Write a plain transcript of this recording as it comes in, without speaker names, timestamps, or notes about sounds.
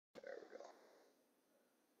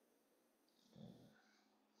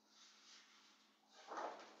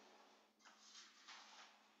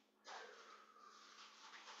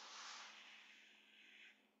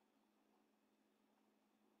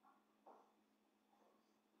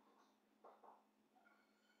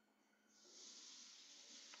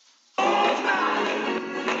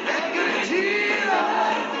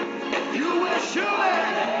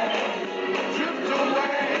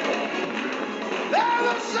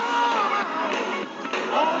storm out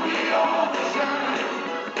on the ocean,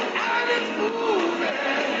 and it's moving.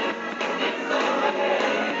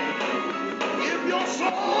 If your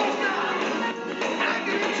soul's not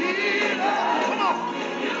anchored in Jesus, come on.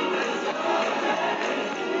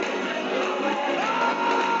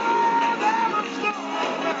 Oh, there's a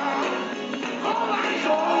storm out on the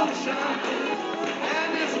ocean,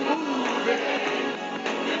 and it's moving.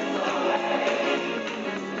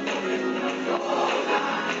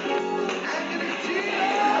 Anchored in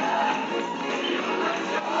Jesus.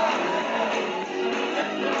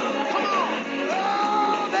 Come on.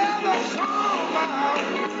 Oh, there's a storm out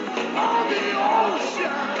on the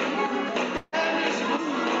ocean, and it's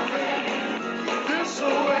moving this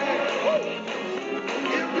way.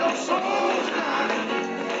 If your soul's not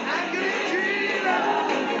anchored in Jesus,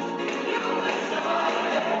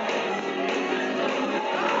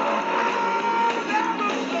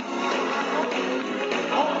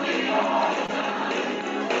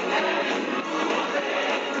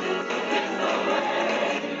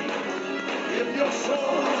 if your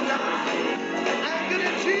soul's not anchored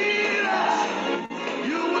in Jesus,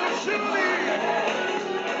 you will surely.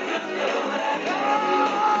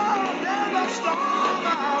 Oh, there's a storm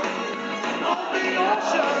out on the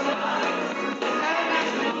ocean, and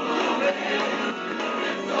it's moving.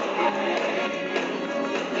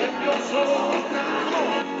 If your soul's not, come on.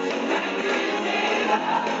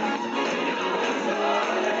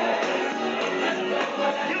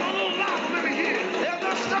 Give a little loud, let me hear. There's a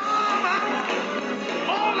storm out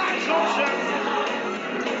on life's ocean,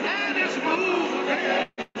 and it's moving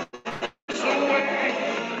this way.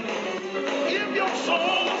 If your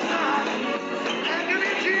soul's not anchored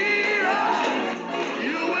in Jesus,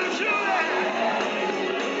 you will surely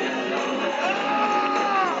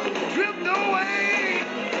drift away,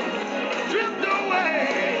 drift away.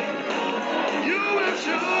 You will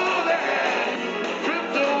surely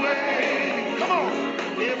drift away. Come on.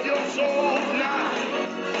 If your soul's not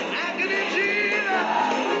anchored in Jesus,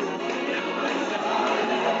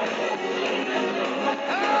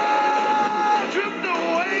 drift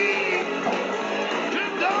away,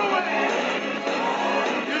 drift away.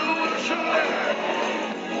 You will surely.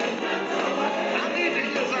 I need to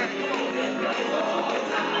hear that.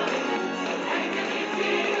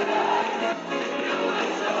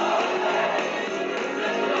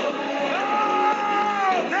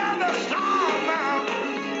 Oh, there's a storm out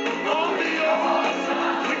on the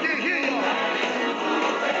ocean. We can hear you.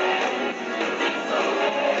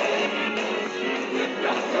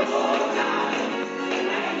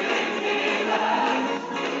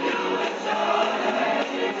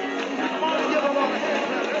 Come on and give the Lord a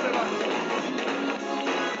hand, everybody.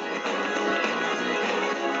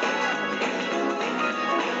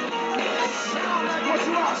 Sound like what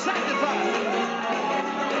you are, sanctified.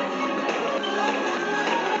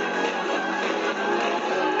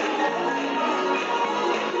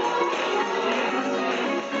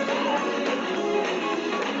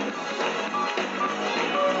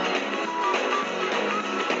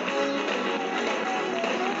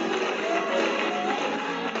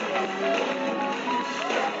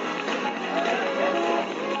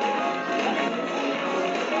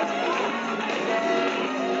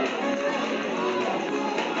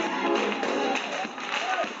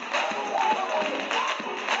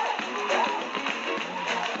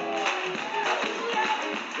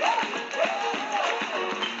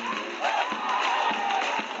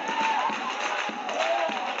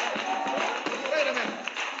 Wait a minute.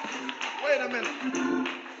 Wait a minute.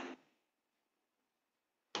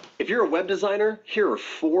 If you're a web designer, here are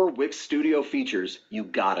 4 Wix Studio features you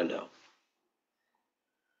gotta know.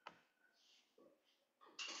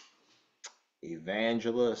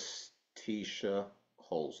 Evangelist TESHA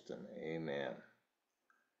COLSTON. Amen.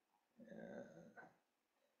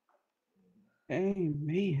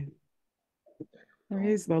 Amen.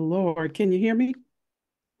 Praise the Lord. Can you hear me?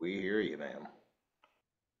 We hear you, ma'am.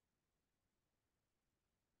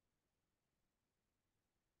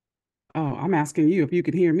 Oh, I'm asking you if you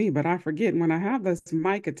can hear me, but I forget when I have this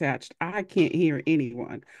mic attached, I can't hear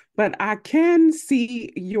anyone, but I can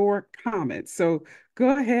see your comments. So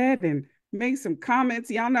go ahead and make some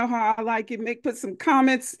comments. Y'all know how I like it. Put some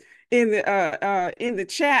comments in the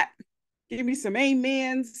chat. Give me some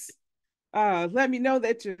amens. Let me know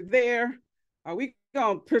that you're there. We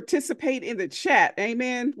gonna participate in the chat.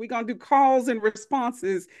 Amen. We're gonna do calls and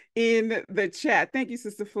responses in the chat. Thank you,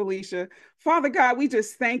 Sister Felicia. Father God, we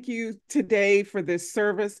just thank you today for this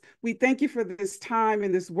service. We thank you for this time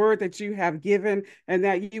and this word that you have given and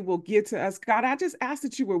that you will give to us. God, I just ask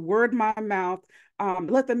that you would word my mouth.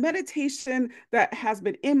 Let the meditation that has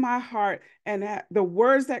been in my heart and the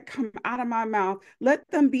words that come out of my mouth, let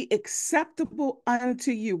them be acceptable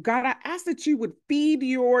unto you. God, I ask that you would feed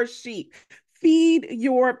your sheep. Feed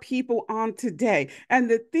your people on today. And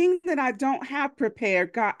the thing that I don't have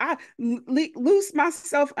prepared, God, I loose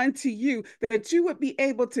myself unto you that you would be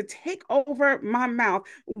able to take over my mouth,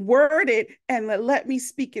 word it, and let me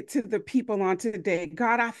speak it to the people on today.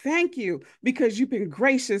 God, I thank you because you've been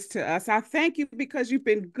gracious to us. I thank you because you've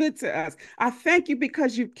been good to us. I thank you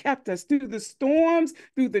because you've kept us through the storms,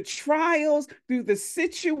 through the trials, through the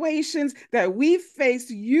situations that we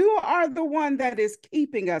faced. You are the one that is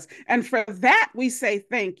keeping us. And for that, we say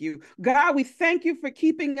thank you. God, we thank you for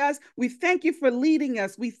keeping us. We thank you for leading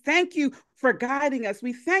us. We thank you for guiding us.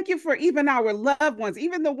 We thank you for even our loved ones,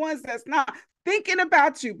 even the ones that's not thinking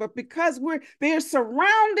about you, but because they're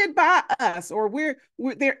surrounded by us, or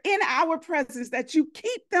they're in our presence, that you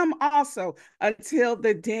keep them also until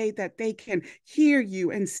the day that they can hear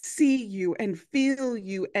you and see you and feel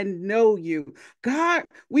you and know you. God,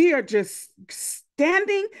 we are just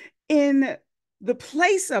standing in the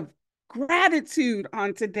place of gratitude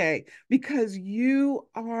on today because you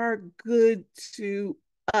are good to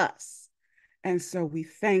us. And so we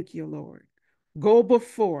thank you, Lord. Go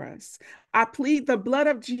before us. I plead the blood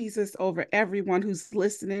of Jesus over everyone who's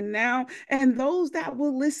listening now and those that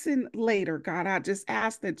will listen later. God, I just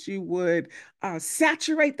ask that you would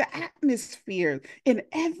saturate the atmosphere in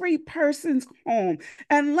every person's home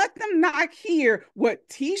and let them not hear what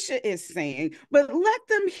TESHA is saying, but let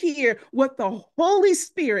them hear what the Holy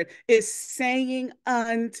Spirit is saying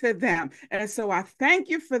unto them. And so I thank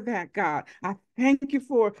you for that, God. I thank you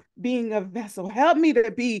for being a vessel. Help me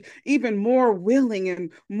to be even more willing and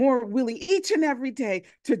more willing each and every day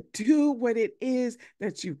to do what it is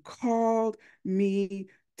that you called me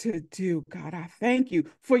to do. God, I thank you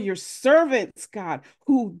for your servants, God,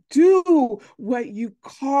 who do what you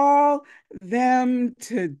call them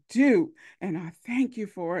to do. And I thank you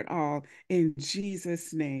for it all in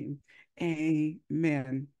Jesus' name.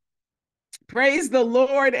 Amen. Praise the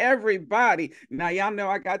Lord, everybody. Now, y'all know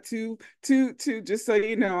I got two, just so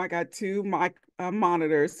you know, I got two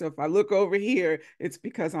monitors. So if I look over here, it's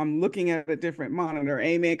because I'm looking at a different monitor.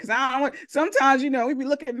 Amen. Because I don't, sometimes, we be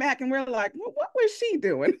looking back and we're like, well, what was she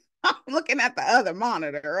doing? I'm looking at the other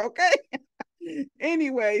monitor. Okay.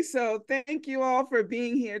 Anyway, so thank you all for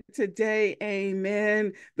being here today.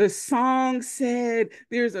 Amen. The song said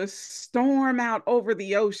there's a storm out over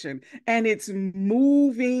the ocean and it's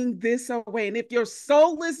moving this away. And if your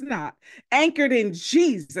soul is not anchored in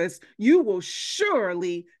Jesus, you will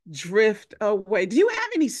surely drift away. Do you have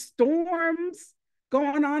any storms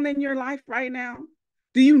going on in your life right now?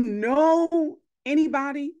 Do you know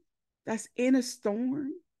anybody that's in a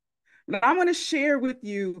storm? But I want to share with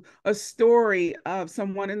you a story of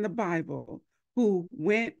someone in the Bible who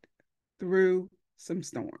went through some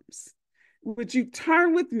storms. Would you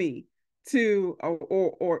turn with me to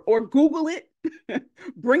or Google it,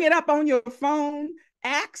 bring it up on your phone,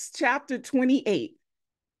 Acts chapter 28.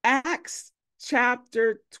 Acts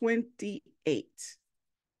chapter 28.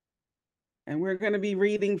 And we're going to be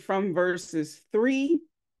reading from verses 3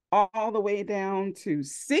 all the way down to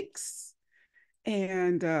 6.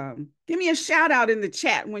 And give me a shout out in the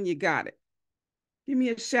chat when you got it. Give me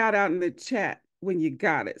a shout out in the chat when you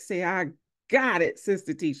got it. Say, I got it,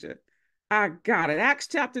 Sister TESHA. I got it. Acts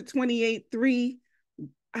chapter 28, 3.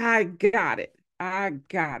 I got it. I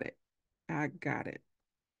got it. I got it.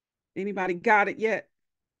 Anybody got it yet?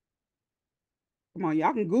 Come on,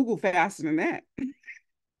 y'all can Google faster than that.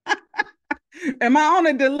 Am I on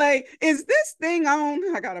a delay? Is this thing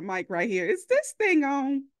on? I got a mic right here. Is this thing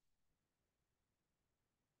on?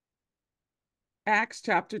 Acts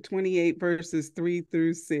chapter 28, verses 3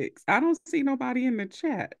 through 6. I don't see nobody in the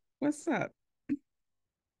chat. What's up?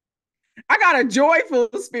 I got a joyful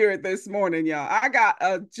spirit this morning, y'all. I got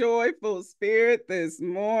a joyful spirit this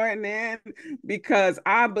morning because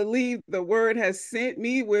I believe the word has sent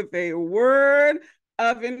me with a word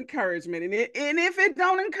of encouragement. And if it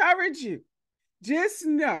don't encourage you, just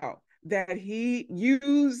know that he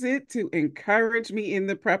used it to encourage me in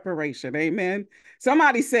the preparation. Amen.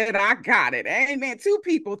 Somebody said, I got it. Amen. Two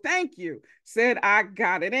people, thank you, said, I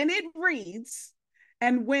got it. And it reads,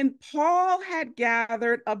 and when Paul had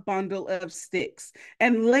gathered a bundle of sticks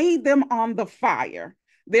and laid them on the fire,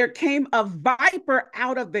 there came a viper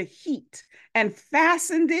out of the heat and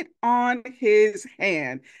fastened it on his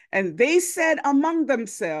hand. And they said among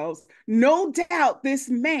themselves, no doubt this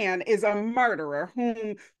man is a murderer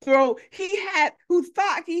who thought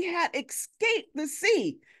he had escaped the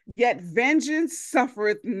sea. Yet vengeance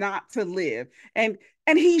suffereth not to live. And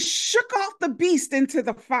he shook off the beast into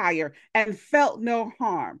the fire and felt no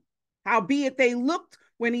harm. Howbeit they looked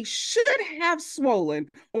when he should have swollen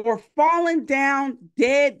or fallen down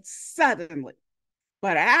dead suddenly.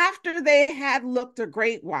 But after they had looked a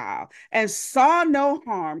great while and saw no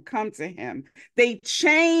harm come to him, they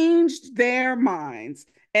changed their minds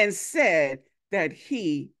and said that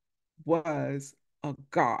he was a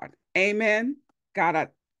god. Amen. God, I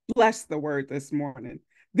bless the word this morning.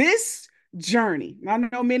 This journey, I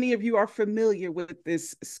know many of you are familiar with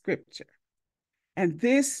this scripture. And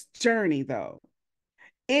this journey, though,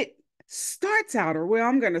 it starts out, or where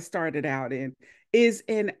I'm going to start it out in, is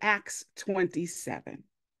in Acts 27.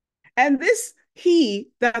 And this he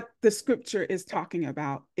that the scripture is talking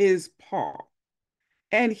about is Paul.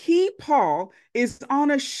 And Paul, is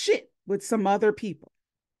on a ship with some other people.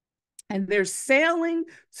 And they're sailing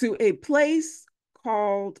to a place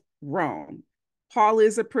called Rome. Paul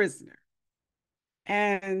is a prisoner.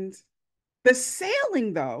 And the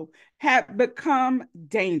sailing, though, had become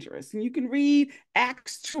dangerous. And you can read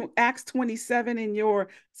Acts 27 in your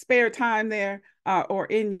spare time there or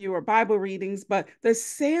in your Bible readings, but the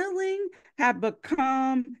sailing had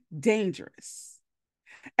become dangerous.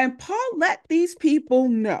 And Paul let these people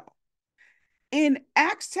know. In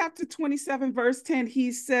Acts chapter 27, verse 10,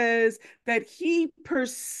 he says that he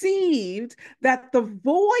perceived that the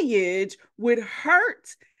voyage would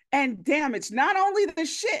hurt and damage not only the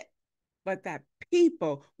ship, but that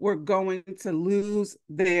people were going to lose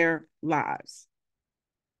their lives.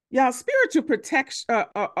 Y'all, spiritual protection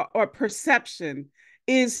or perception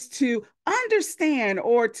is to understand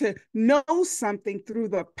or to know something through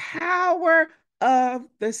the power of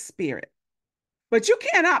the Spirit. But you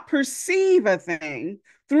cannot perceive a thing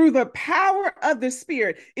through the power of the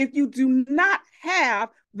Spirit if you do not have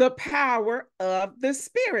the power of the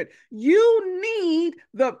Spirit. You need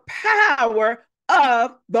the power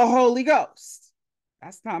of the Holy Ghost.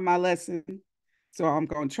 That's not my lesson. So I'm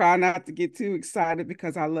going to try not to get too excited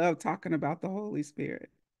because I love talking about the Holy Spirit.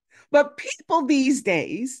 But people these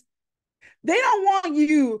days, they don't want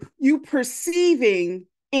you perceiving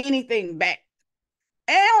anything bad.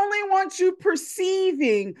 They only want you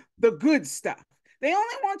perceiving the good stuff. They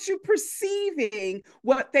only want you perceiving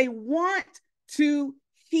what they want to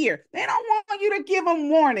hear. They don't want you to give them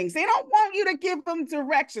warnings. They don't want you to give them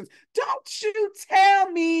directions. Don't you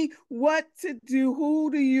tell me what to do.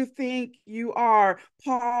 Who do you think you are?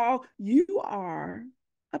 Paul, you are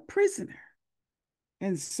a prisoner.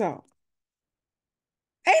 And so,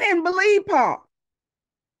 they didn't believe Paul.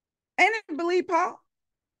 They didn't believe Paul.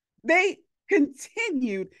 They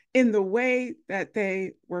continued in the way that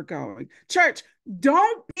they were going. Church,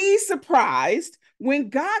 don't be surprised when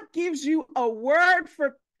God gives you a word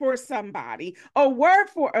for somebody, a word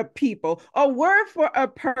for a people, a word for a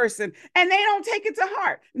person, and they don't take it to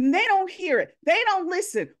heart. They don't hear it. They don't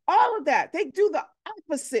listen. All of that. They do the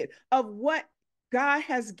opposite of what God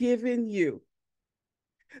has given you.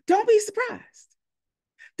 Don't be surprised.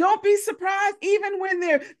 Don't be surprised even when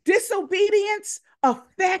their disobedience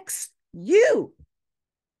affects you.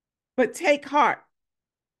 But take heart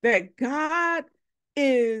that God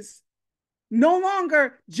is no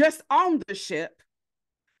longer just on the ship,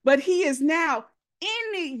 but he is now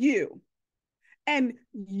in you, and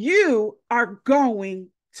you are going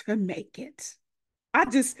to make it. I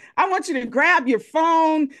want you to grab your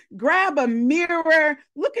phone, grab a mirror,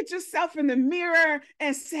 look at yourself in the mirror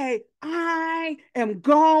and say, I am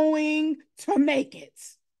going to make it.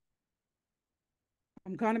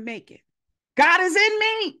 I'm going to make it. God is in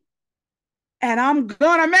me, and I'm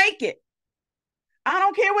going to make it. I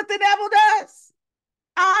don't care what the devil does.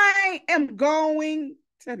 I am going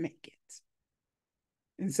to make it.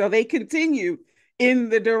 And so they continued in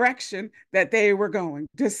the direction that they were going,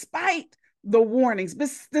 despite the warnings,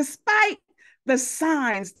 despite the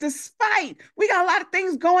signs, despite we got a lot of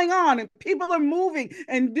things going on and people are moving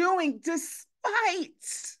and doing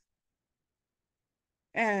despite.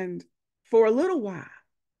 And for a little while,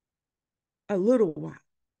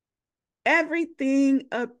 everything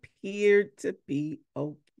appeared to be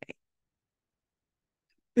okay.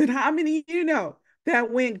 But how many of you know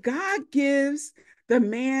that when God gives the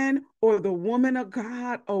man or the woman of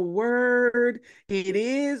God a word, it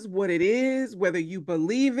is what it is, whether you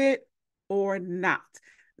believe it or not.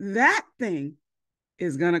 That thing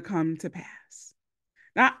is going to come to pass.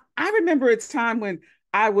 Now, I remember it's time when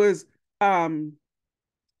I was going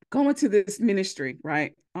to this ministry,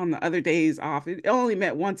 right? On the other days off. It only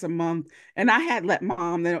met once a month. And I had let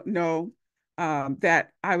mom know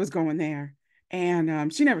that I was going there.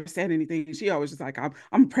 And she never said anything. She always was like,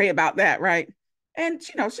 I'm pray about that, right? And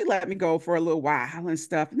she let me go for a little while and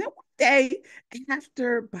stuff. And then one day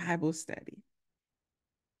after Bible study,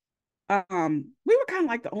 we were kind of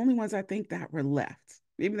like the only ones I think that were left.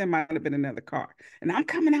 Maybe there might have been another car. And I'm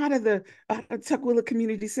coming out of the Tukwila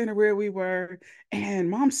Community Center where we were, and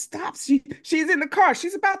mom stops. She's in the car.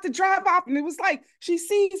 She's about to drive off, and it was like she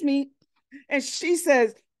sees me, and she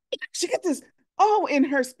says, she got this in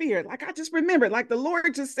her spirit. Like I just remembered, like the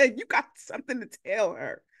Lord just said, you got something to tell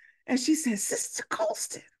her. And she says, Sister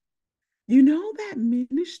Colston, you know that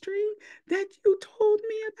ministry that you told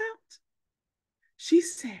me about? She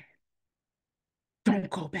said, don't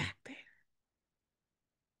go back there.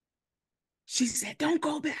 She said, don't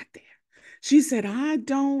go back there. She said, I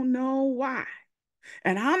don't know why.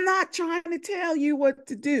 And I'm not trying to tell you what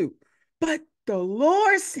to do, but the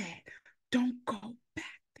Lord said, don't go back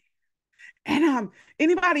there. And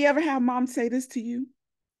anybody ever have mom say this to you?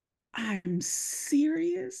 I'm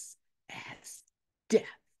serious as death.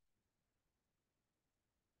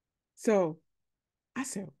 So I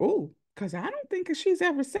said, oh, because I don't think she's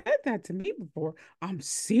ever said that to me before. I'm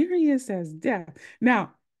serious as death.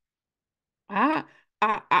 Now, I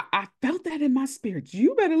I felt that in my spirit.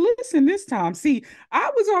 You better listen this time. See,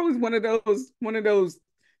 I was always one of those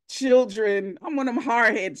children. I'm one of them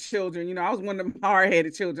hard-headed children. I was one of them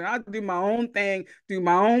hard-headed children. I do my own thing, do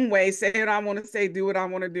my own way, say what I want to say, do what I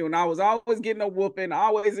want to do. And I was always getting a whooping,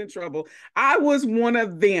 always in trouble. I was one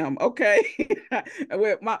of them, okay?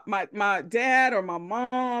 With my dad or my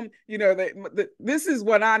mom, this is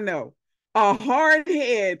what I know. A hard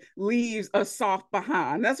head leaves a soft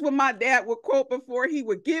behind. That's what my dad would quote before he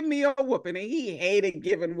would give me a whooping, and he hated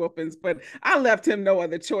giving whoopings, but I left him no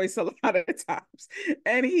other choice a lot of the times.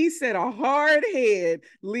 And he said, a hard head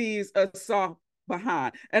leaves a soft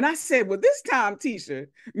behind. And I said, well, this time, Tisha,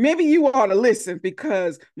 maybe you ought to listen,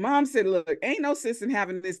 because mom said, look, ain't no sense in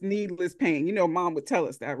having this needless pain. Mom would tell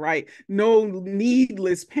us that, right? No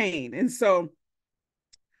needless pain. And so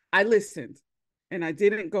I listened and I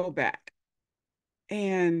didn't go back.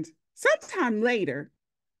 And sometime later,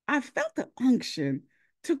 I felt the unction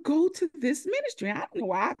to go to this ministry. I don't know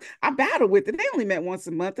why. I battled with it. They only met once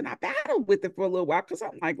a month, and I battled with it for a little while because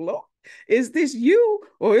I'm like, Lord, is this you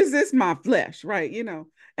or is this my flesh? Right.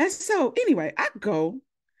 And so anyway, I go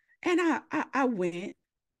and I went,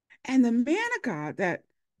 and the man of God that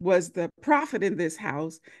was the prophet in this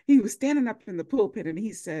house, he was standing up in the pulpit, and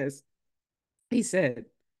he said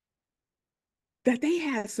that they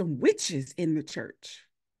had some witches in the church.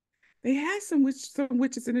 They had some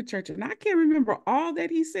witches in the church, and I can't remember all that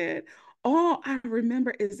he said. All I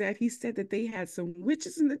remember is that he said that they had some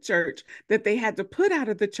witches in the church that they had to put out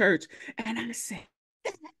of the church. And I said,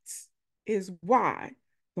 that is why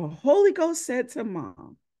the Holy Ghost said to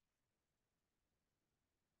mom,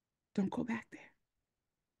 don't go back there,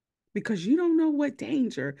 because you don't know what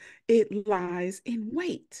danger it lies in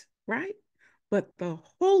wait, right? But the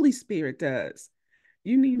Holy Spirit does.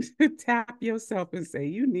 You need to tap yourself and say,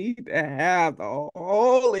 you need to have the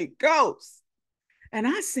Holy Ghost. And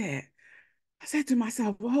I said to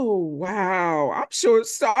myself, oh, wow, I'm so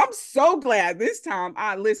glad this time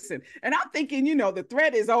I listened. And I'm thinking, the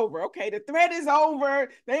threat is over. Okay, the threat is over.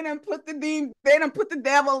 They done put the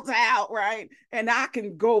devils out, right? And I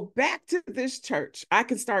can go back to this church. I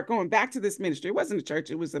can start going back to this ministry. It wasn't a church,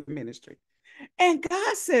 it was a ministry. And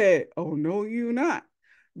God said, oh, no, you're not.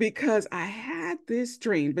 Because I had this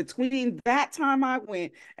dream between that time I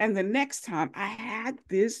went and the next time. I had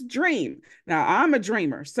this dream. Now, I'm a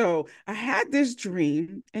dreamer. So I had this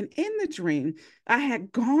dream. And in the dream, I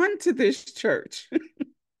had gone to this church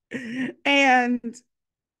and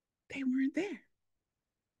they weren't there.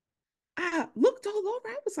 I looked all over.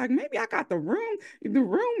 I was like, maybe I got the room,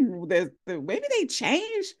 maybe they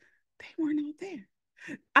changed. They were not there.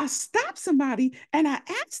 I stopped somebody and I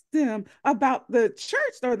asked them about the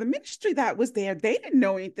church or the ministry that was there. They didn't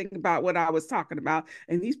know anything about what I was talking about.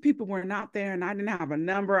 And these people were not there, and I didn't have a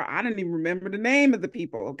number. I didn't even remember the name of the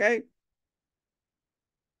people. Okay.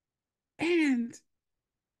 And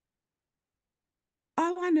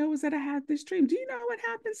all I know is that I had this dream. Do you know what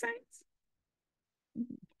happened, Saints?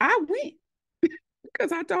 I went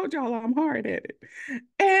because I told y'all I'm hard at it.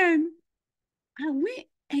 And I went,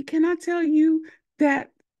 and can I tell you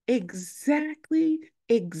that exactly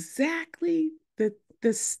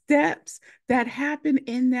the steps that happened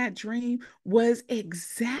in that dream was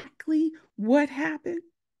exactly what happened.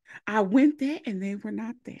 I went there and they were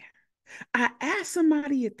not there. I asked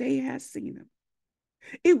somebody if they had seen him.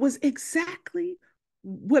 It was exactly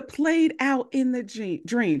what played out in the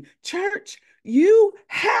dream. Church, you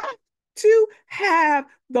have to have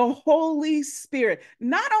the Holy Spirit,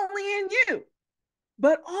 not only in you,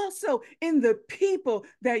 but also in the people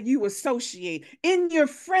that you associate, in your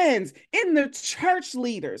friends, in the church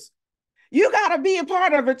leaders. You got to be a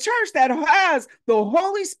part of a church that has the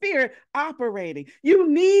Holy Spirit operating. You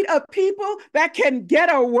need a people that can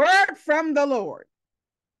get a word from the Lord.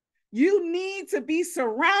 You need to be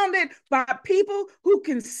surrounded by people who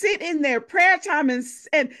can sit in their prayer time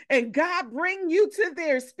and God bring you to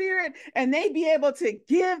their spirit and they be able to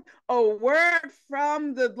give a word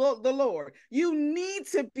from the Lord. You need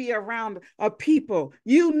to be around a people.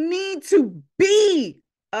 You need to be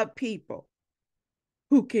a people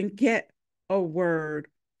who can get a word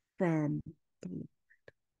from the Lord.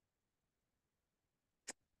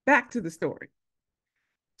 Back to the story.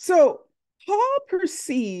 So Paul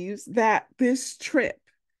perceives that this trip,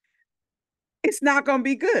 it's not going to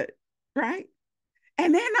be good, right?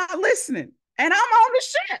 And they're not listening. And I'm on the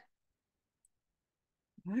ship.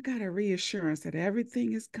 I got a reassurance that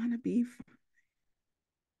everything is going to be fine.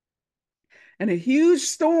 And a huge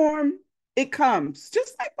storm, it comes,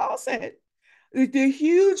 just like Paul said. The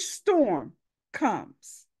huge storm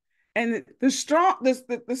comes. And the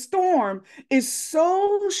storm is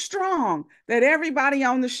so strong that everybody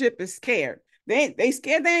on the ship is scared. They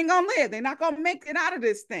scared they ain't gonna live. They're not gonna make it out of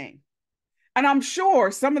this thing. And I'm sure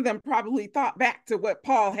some of them probably thought back to what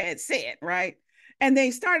Paul had said, right? And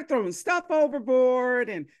they started throwing stuff overboard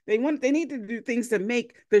and they needed to do things to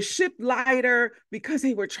make the ship lighter because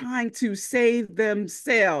they were trying to save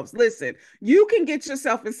themselves. Listen, you can get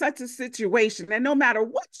yourself in such a situation and no matter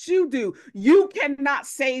what you do, you cannot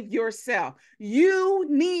save yourself. You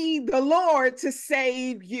need the Lord to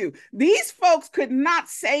save you. These folks could not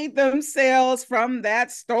save themselves from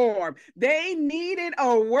that storm. They needed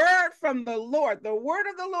a word from the Lord. The word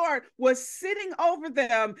of the Lord was sitting over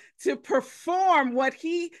them to perform what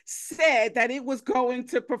he said that it was going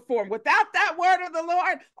to perform. Without that word of the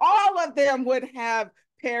Lord, all of them would have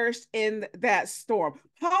perished in that storm.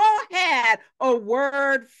 Paul had a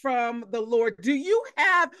word from the Lord. Do you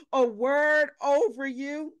have a word over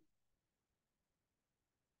you?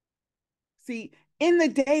 See, in the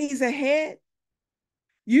days ahead,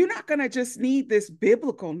 you're not going to just need this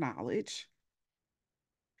biblical knowledge,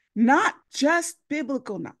 not just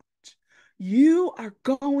biblical knowledge. You are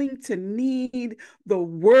going to need the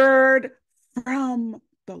word from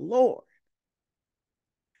the Lord.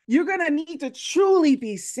 You're going to need to truly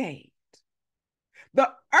be saved.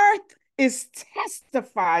 The earth is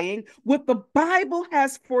testifying what the Bible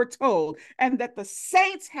has foretold and that the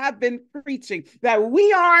saints have been preaching, that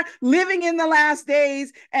we are living in the last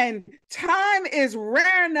days and time is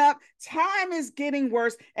rearing up, time is getting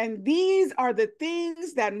worse, and these are the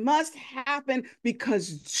things that must happen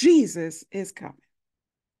because Jesus is coming.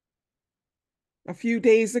 A few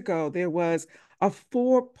days ago, there was a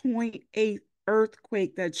 4.8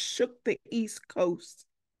 earthquake that shook the East Coast,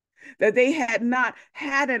 that they had not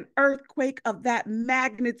had an earthquake of that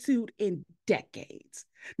magnitude in decades.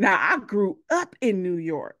 Now, I grew up in New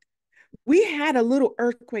York. We had a little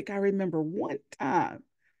earthquake, I remember one time,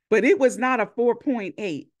 but it was not a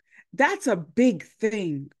 4.8. That's a big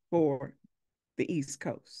thing for the East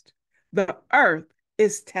Coast. The earth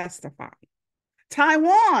is testifying.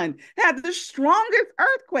 Taiwan had the strongest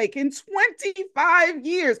earthquake in 25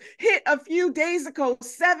 years, hit a few days ago,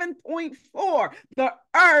 7.4. The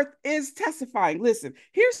earth is testifying. Listen,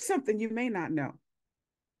 here's something you may not know.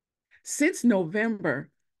 Since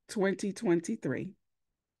November 2023,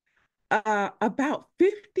 about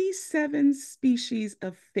 57 species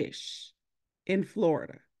of fish in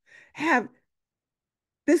Florida have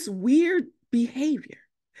this weird behavior.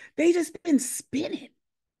 They just been spinning.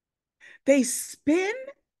 They spin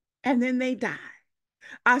and then they die.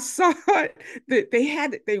 I saw it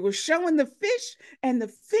that they were showing the fish and the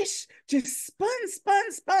fish just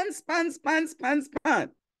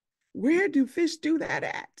spun. Where do fish do that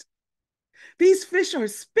at? These fish are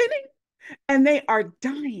spinning and they are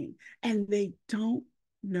dying and they don't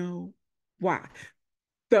know why.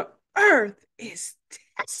 The earth is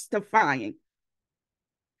testifying.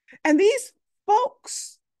 And these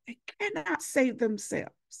folks, they cannot save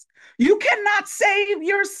themselves. You cannot save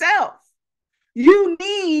yourself. You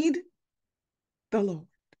need the Lord.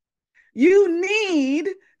 You need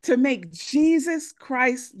to make Jesus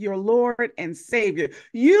Christ your Lord and Savior.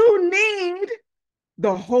 You need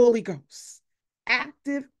the Holy Ghost.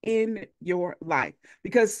 active in your life.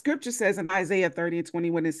 Because scripture says in Isaiah 30 and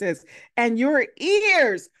 21, it says, and your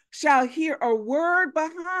ears shall hear a word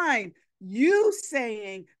behind you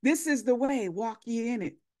saying, this is the way, walk ye in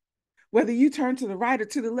it. Whether you turn to the right or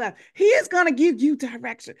to the left, he is going to give you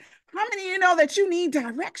direction. How many of you know that you need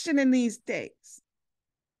direction in these days?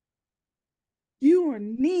 You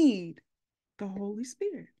need the Holy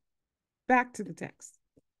Spirit. Back to the text.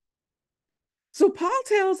 So Paul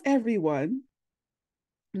tells everyone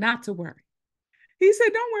not to worry. He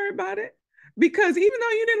said, don't worry about it, because even though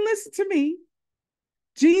you didn't listen to me,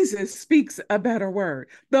 Jesus speaks a better word.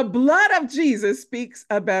 The blood of Jesus speaks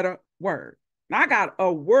a better word. I got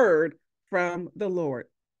a word from the Lord.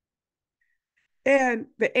 And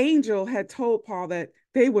the angel had told Paul that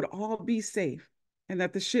they would all be safe and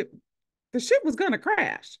that the ship was going to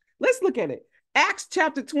crash. Let's look at it. Acts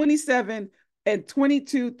chapter 27 and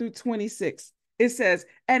 22 through 26. It says,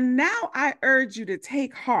 and now I urge you to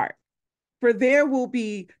take heart, for there will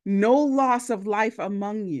be no loss of life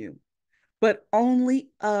among you, but only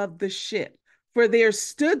of the ship. For there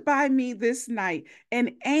stood by me this night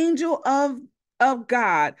an angel of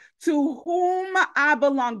God, to whom I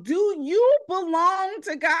belong. Do you belong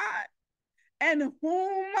to God? And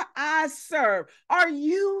whom I serve? Are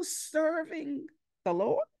you serving the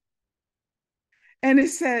Lord? And he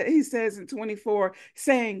says in 24,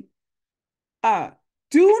 saying,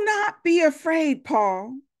 do not be afraid,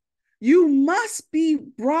 Paul. You must be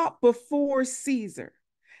brought before Caesar.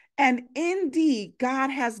 And indeed,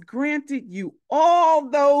 God has granted you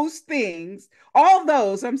all those things, all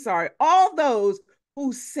those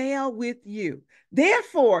who sail with you.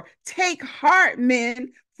 Therefore, take heart,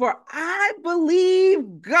 men, for I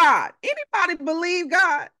believe God. Anybody believe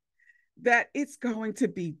God? That it's going to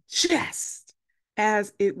be just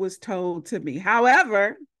as it was told to me.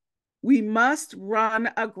 However, we must run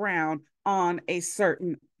aground on a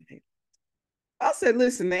certain. I said,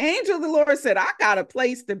 listen, the angel of the Lord said, I got a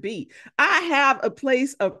place to be. I have a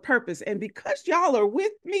place of purpose. And because y'all are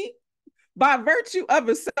with me by virtue of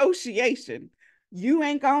association, you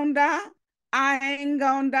ain't gonna die. I ain't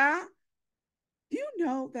gonna die. You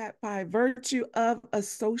know that by virtue of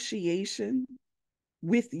association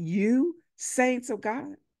with you, saints of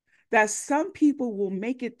God, that some people will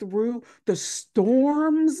make it through the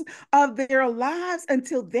storms of their lives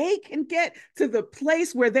until they can get to the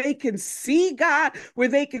place where they can see God, where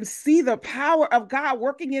they can see the power of God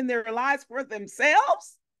working in their lives for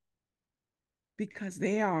themselves, because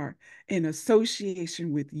they are in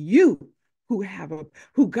association with you, who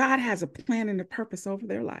God has a plan and a purpose over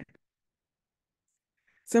their life.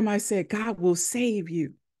 Somebody said, God will save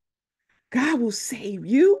you. God will save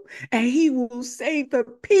you, and he will save the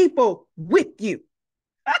people with you.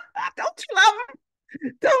 Don't you love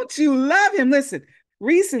him? Don't you love him? Listen,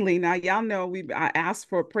 recently, now y'all know I ask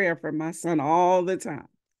for a prayer for my son all the time.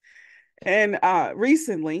 And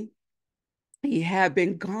recently, he had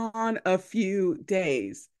been gone a few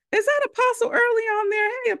days. Is that Apostle early on there?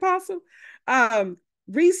 Hey, Apostle. Um,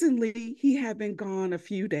 Recently, he had been gone a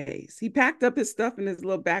few days. He packed up his stuff in his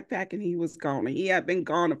little backpack and he was gone. And he had been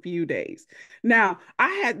gone a few days. Now, I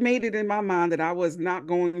had made it in my mind that I was not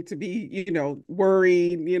going to be,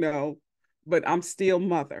 worried, but I'm still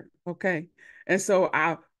mother. Okay. And so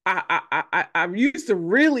I used to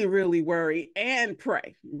really, really worry and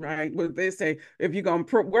pray, right? But they say, if you're going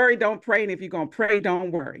to worry, don't pray. And if you're going to pray,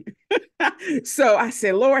 don't worry. So I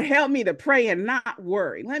said, Lord, help me to pray and not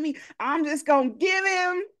worry. I'm just going to give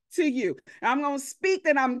him to you. I'm going to speak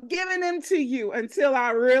that I'm giving him to you until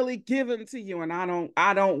I really give him to you. And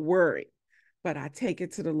I don't worry, but I take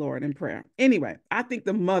it to the Lord in prayer. Anyway, I think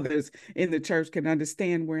the mothers in the church can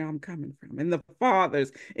understand where I'm coming from, and the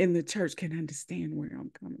fathers in the church can understand where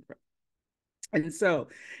I'm coming from. And so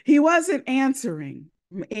he wasn't answering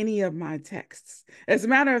any of my texts. As a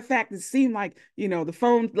matter of fact, it seemed like, the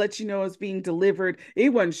phone lets you know it's being delivered. It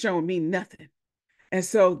wasn't showing me nothing. And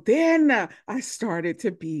so then I started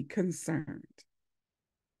to be concerned.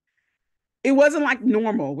 It wasn't like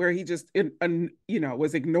normal where he just,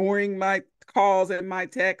 was ignoring my calls and my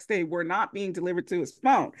texts. They were not being delivered to his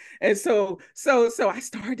phone. And so I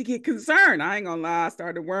started to get concerned. I ain't gonna lie. I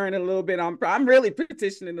started worrying a little bit. I'm really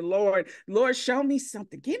petitioning the Lord. Lord, show me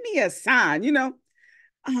something. Give me a sign,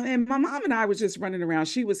 and my mom and I was just running around.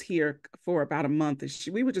 She was here for about a month, and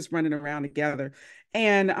we were just running around together.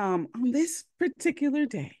 And on this particular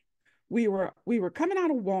day, we were coming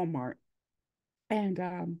out of Walmart, and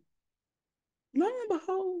lo and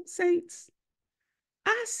behold, saints,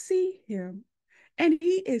 I see him, and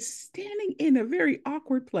he is standing in a very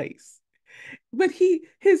awkward place. But he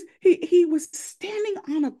was standing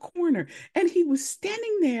on a corner, and he was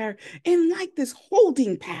standing there in like this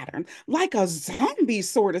holding pattern, like a zombie,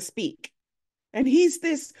 so to speak. And he's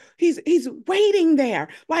waiting there,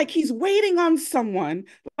 like he's waiting on someone,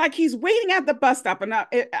 like he's waiting at the bus stop. And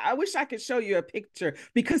I wish I could show you a picture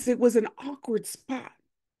because it was an awkward spot.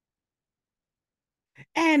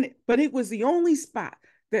 But it was the only spot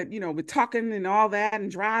that, with talking and all that and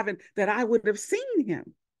driving, that I would have seen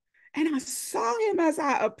him. And I saw him as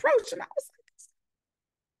I approached, and I was like,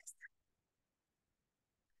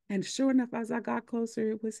 and sure enough, as I got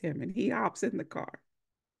closer, it was him. And he hops in the car.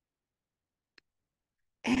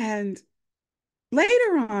 And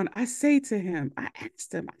later on, I say to him, I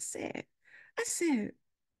asked him, I said,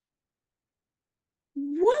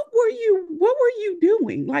 what were you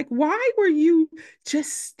doing? Like, why were you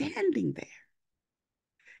just standing there?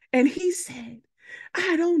 And he said,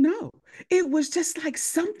 I don't know. It was just like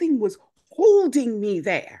something was holding me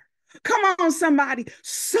there. Come on, somebody.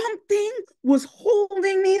 Something was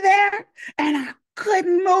holding me there, and I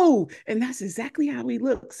couldn't move. And that's exactly how he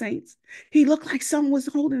looked, saints. He looked like someone was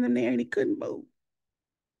holding him there and he couldn't move.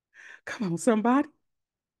 Come on, somebody.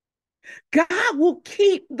 God will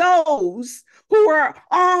keep those who are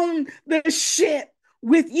on the ship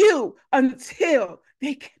with you until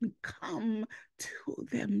they can come to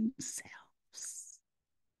themselves.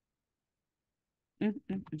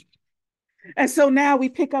 Mm-hmm. And so now we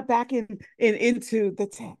pick up back into the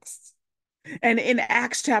text. And in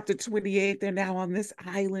Acts chapter 28, they're now on this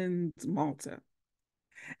island, Malta.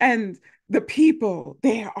 And the people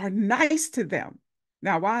there are nice to them.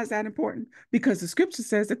 Now, why is that important? Because the scripture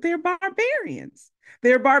says that they're barbarians.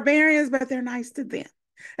 They're barbarians, but they're nice to them.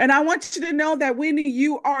 And I want you to know that when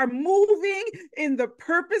you are moving in the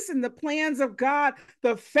purpose and the plans of God,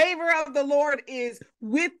 the favor of the Lord is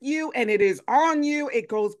with you and it is on you. It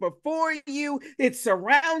goes before you, it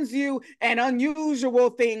surrounds you, and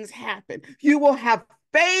unusual things happen. You will have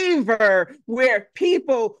favor where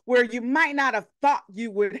you might not have thought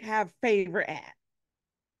you would have favor at,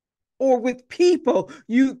 or with people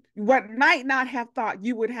you might not have thought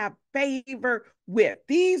you would have favor with.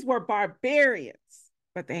 These were barbarians,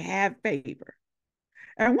 but they have favor.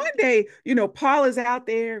 And one day, Paul is out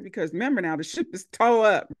there, because remember now, the ship is towed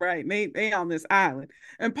up, right? They on this island.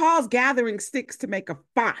 And Paul's gathering sticks to make a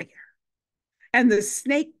fire. And the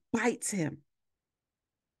snake bites him.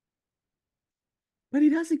 But he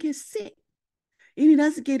doesn't get sick. And he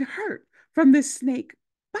doesn't get hurt from this snake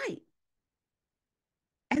bite.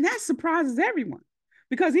 And that surprises everyone.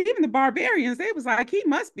 Because even the barbarians, they was like, he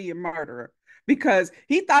must be a murderer. Because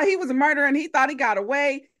he thought he was a murderer and he thought he got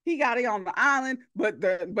away. He got it on the island, but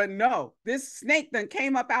no, this snake then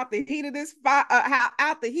came up out the heat of this fire,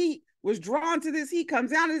 out the heat, was drawn to this heat,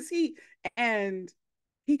 comes out of this heat, and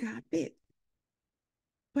he got bit.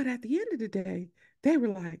 But at the end of the day, they were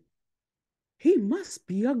like, he must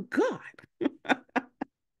be a god.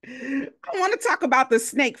 I want to talk about the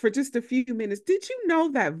snake for just a few minutes. Did you know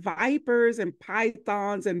that vipers and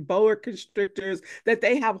pythons and boa constrictors, that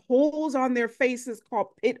they have holes on their faces called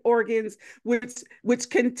pit organs, which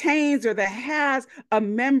contains, or that has a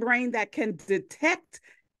membrane that can detect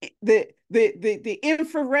the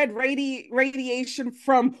infrared radiation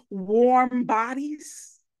from warm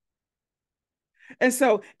bodies? And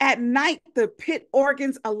so at night, the pit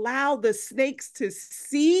organs allow the snakes to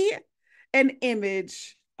see an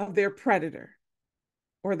image of their predator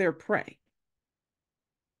or their prey.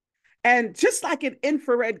 And just like an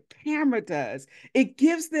infrared camera does, it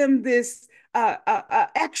gives them this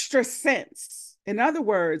extra sense. In other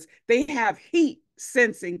words, they have heat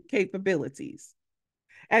sensing capabilities.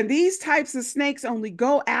 And these types of snakes only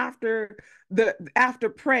go after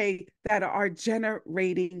prey that are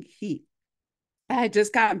generating heat. We had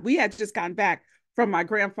just gotten back from my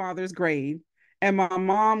grandfather's grave, and my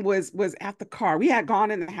mom was at the car. We had gone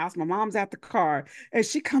in the house. My mom's at the car, and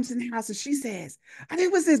she comes in the house and she says, there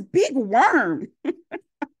was this big worm.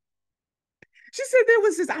 She said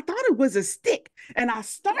I thought it was a stick, and I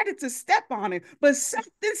started to step on it, but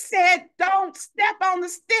something said, don't step on the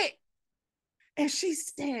stick. And she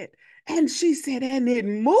said, and it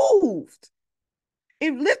moved.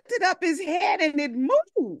 It lifted up his head and it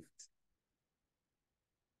moved.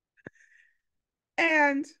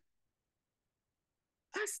 And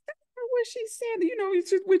I stopped her what she said.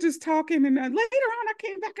 We're just talking. And later on, I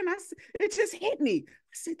came back and it just hit me.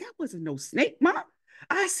 I said, that wasn't no snake, Mom.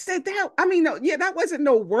 I said, that wasn't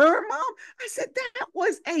no worm, Mom. I said, that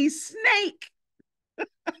was a snake.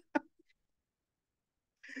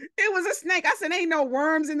 It was a snake. I said, ain't no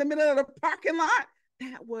worms in the middle of the parking lot.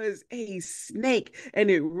 that was a snake,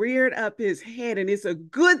 and it reared up his head. And it's a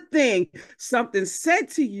good thing something said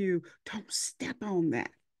to you, don't step on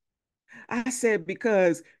that. I said,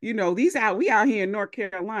 because we out here in North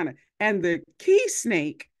Carolina, and the key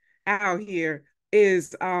snake out here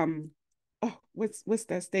is oh, what's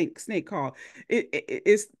that snake called?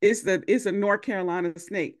 It's a North Carolina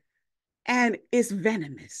snake, and it's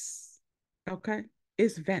venomous. Okay,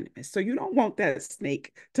 it's venomous, so you don't want that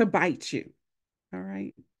snake to bite you. All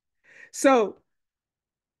right. So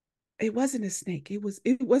it wasn't a snake. It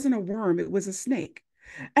wasn't a worm. It was a snake.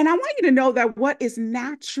 And I want you to know that what is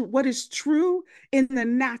natural, what is true in the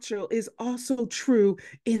natural is also true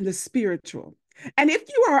in the spiritual. And if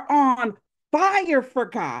you are on fire for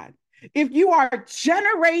God, if you are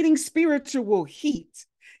generating spiritual heat,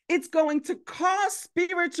 it's going to cause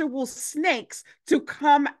spiritual snakes to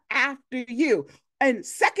come after you. And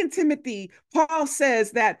Second Timothy, Paul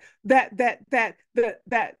says that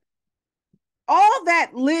all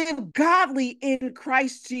that live godly in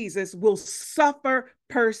Christ Jesus will suffer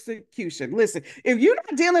persecution. Listen, if you're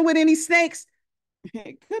not dealing with any snakes,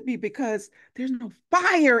 it could be because there's no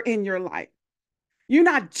fire in your life. You're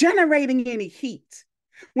not generating any heat.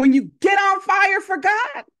 When you get on fire for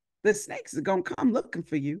God, the snakes are going to come looking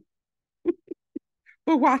for you.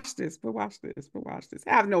 But watch this, but watch this, but watch this.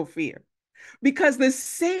 Have no fear. Because the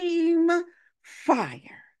same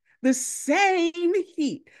fire, the same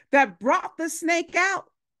heat that brought the snake out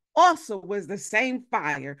also was the same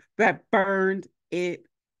fire that burned it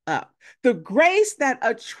up. The grace that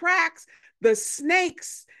attracts the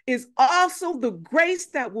snakes is also the grace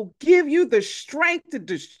that will give you the strength to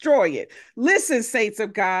destroy it. Listen, saints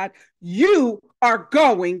of God, you are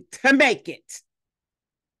going to make it.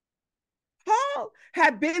 Paul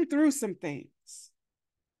had been through some things.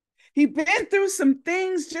 He'd been through some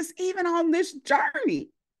things just even on this journey.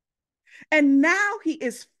 And now he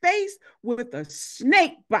is faced with a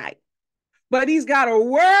snake bite. But he's got a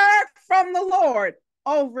word from the Lord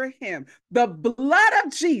over him. The blood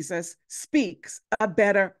of Jesus speaks a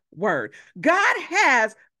better word. God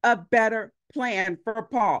has a better plan for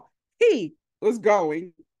Paul. He was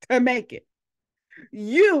going to make it.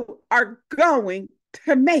 You are going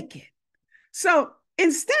to make it. So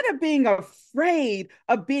instead of being afraid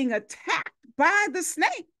of being attacked by the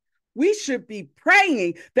snake, we should be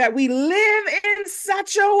praying that we live in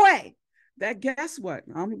such a way that, guess what?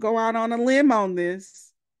 I'm going to go out on a limb on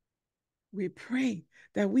this. We pray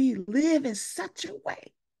that we live in such a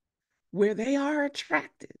way where they are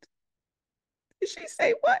attracted. Did she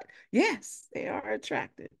say what? Yes, they are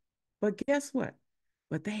attracted. But guess what?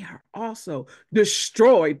 But they are also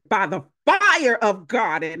destroyed by the fire of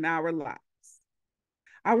God in our lives.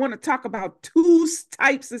 I want to talk about two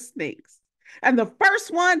types of snakes. And the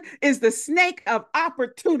first one is the snake of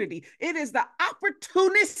opportunity. It is the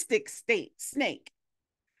opportunistic snake.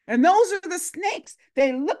 And those are the snakes.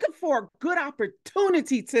 They're looking for a good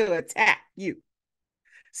opportunity to attack you.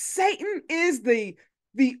 Satan is the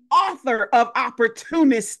author of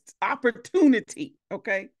opportunity,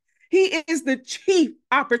 okay? He is the chief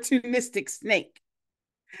opportunistic snake.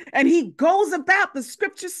 And he goes about, the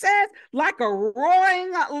scripture says, like a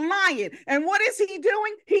roaring lion. And what is he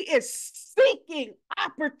doing? He is seeking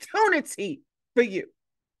opportunity for you.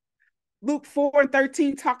 Luke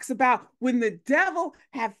 4:13 talks about when the devil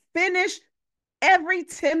have finished every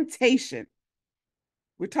temptation.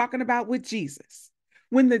 We're talking about with Jesus.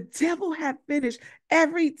 When the devil had finished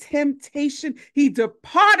every temptation, he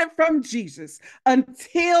departed from Jesus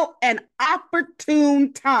until an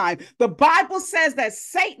opportune time. The Bible says that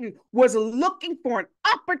Satan was looking for an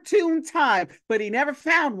opportune time, but he never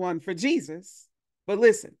found one for Jesus. But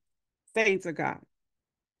listen, saints of God,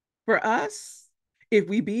 for us, if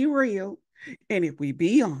we be real and if we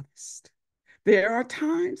be honest, there are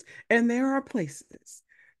times and there are places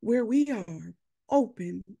where we are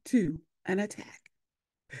open to an attack.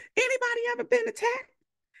 Anybody ever been attacked?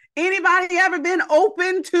 Anybody ever been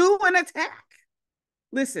open to an attack?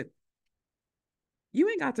 Listen, you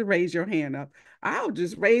ain't got to raise your hand up. I'll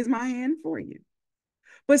just raise my hand for you.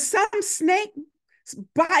 But some snakes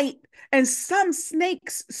bite and some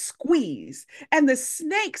snakes squeeze. And the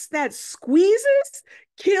snakes that squeezes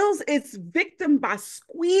kills its victim by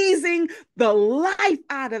squeezing the life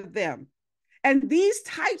out of them. And these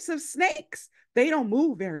types of snakes, they don't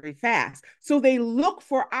move very fast. So they look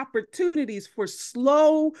for opportunities for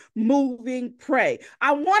slow moving prey.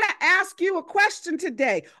 I want to ask you a question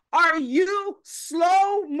today. Are you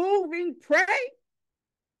slow moving prey?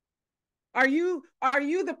 Are you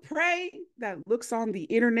the prey that looks on the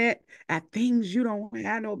internet at things you don't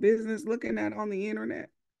have no business looking at on the internet?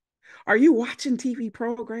 Are you watching TV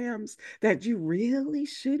programs that you really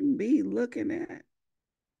shouldn't be looking at?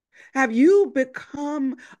 Have you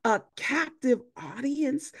become a captive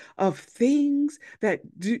audience of things that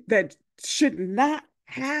should not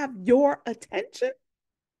have your attention?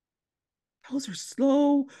 Those are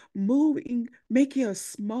slow moving, making a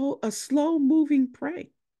slow moving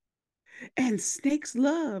prey. And snakes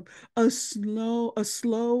love a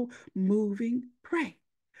slow moving prey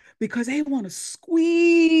because they want to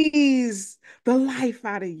squeeze the life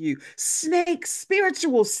out of you. Snakes,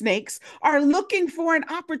 spiritual snakes, are looking for an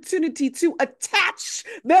opportunity to attach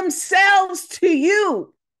themselves to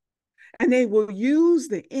you. And they will use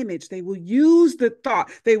the image, they will use the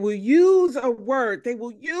thought, they will use a word, they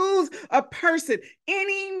will use a person,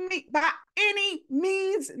 by any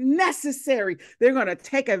means necessary. They're going to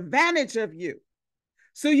take advantage of you.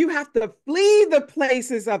 So you have to flee the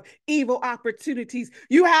places of evil opportunities.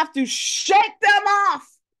 You have to shake them off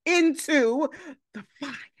into the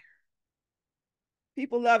fire.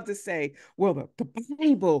 People love to say, well, the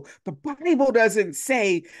Bible doesn't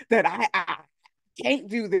say that I can't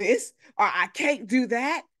do this or I can't do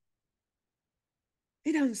that.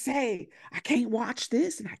 It doesn't say I can't watch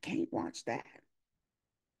this and I can't watch that.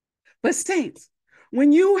 But saints,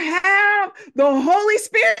 when you have the Holy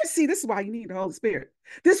Spirit, see, this is why you need the Holy Spirit.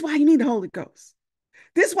 This is why you need the Holy Ghost.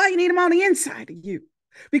 This is why you need him on the inside of you.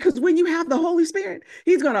 Because when you have the Holy Spirit,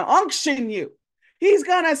 he's going to unction you. He's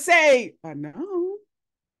going to say, no.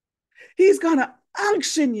 He's going to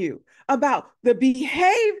unction you about the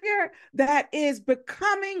behavior that is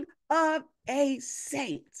becoming of a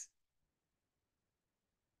saint.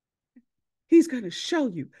 He's going to show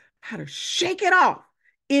you how to shake it off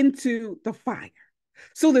into the fire.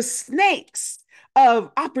 So the snakes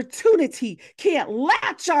of opportunity can't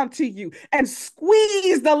latch onto you and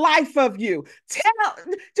squeeze the life of you.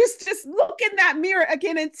 Just look in that mirror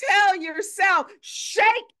again and tell yourself, shake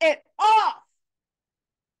it off.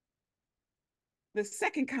 The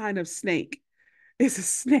second kind of snake is a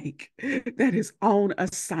snake that is on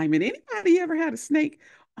assignment. Anybody ever had a snake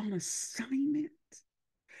on assignment?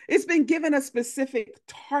 It's been given a specific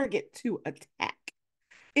target to attack.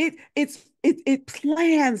 It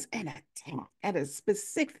plans an attack at a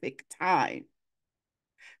specific time.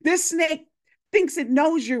 This snake thinks it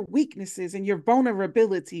knows your weaknesses and your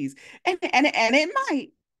vulnerabilities, and it might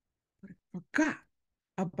forgot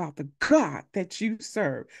about the God that you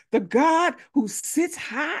serve, the God who sits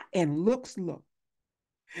high and looks low.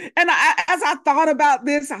 And as I thought about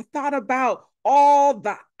this, I thought about all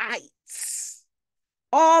the ites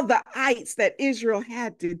that Israel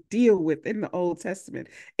had to deal with in the Old Testament.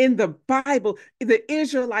 In the Bible, the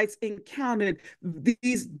Israelites encountered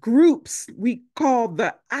these groups we call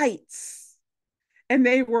the ites, and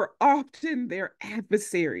they were often their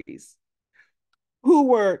adversaries who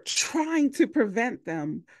were trying to prevent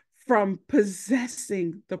them from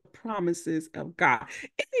possessing the promises of God.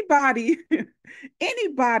 Anybody,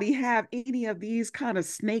 anybody have any of these kind of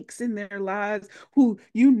snakes in their lives who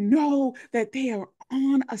you know that they are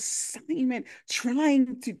on assignment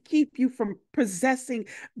trying to keep you from possessing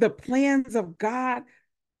the plans of God?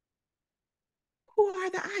 Who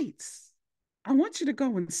are the ites? I want you to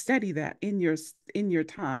go and study that in your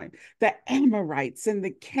time. The Amorites and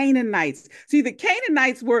the Canaanites. See, the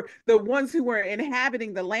Canaanites were the ones who were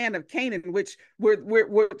inhabiting the land of Canaan, which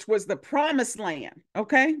was the promised land.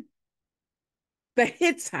 Okay. The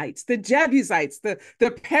Hittites, the Jebusites, the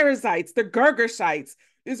Perizzites, the Girgashites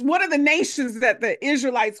is one of the nations that the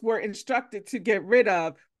Israelites were instructed to get rid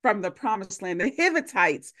of from the promised land. The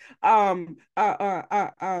Hivites,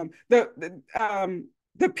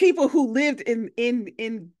 the people who lived in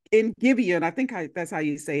Gibeon, I think that's how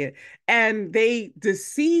you say it, and they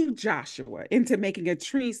deceived Joshua into making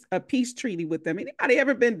a peace treaty with them. Anybody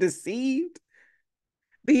ever been deceived?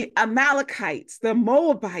 The Amalekites, the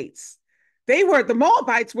Moabites. The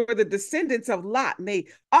Moabites were the descendants of Lot, and they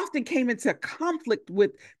often came into conflict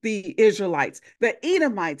with the Israelites, the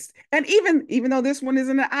Edomites, and even though this one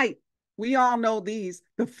isn't an Ite, we all know these,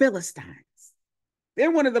 the Philistines.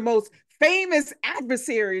 They're one of the most famous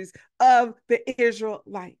adversaries of the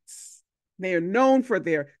Israelites. They are known for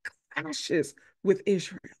their clashes with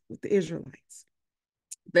Israel, with the Israelites.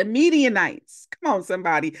 The Midianites, come on,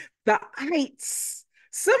 somebody, the ites.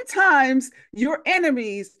 Sometimes your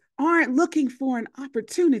enemies aren't looking for an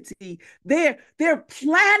opportunity. They're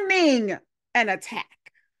planning an attack.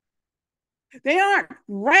 They aren't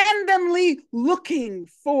randomly looking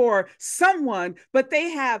for someone, but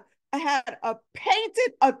they have had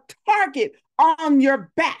painted a target on your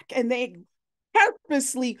back, and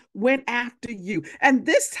purposely went after you. And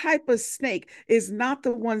this type of snake is not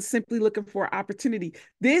the one simply looking for opportunity.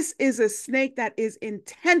 This is a snake that is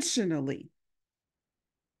intentionally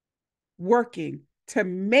working to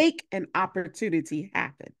make an opportunity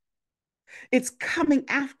happen. It's coming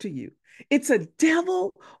after you. It's a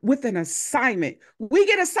devil with an assignment. We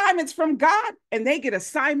get assignments from God and they get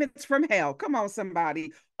assignments from hell. Come on,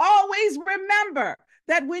 somebody. Always remember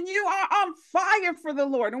that when you are on fire for the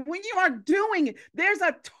Lord and when you are doing it, there's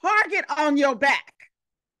a target on your back.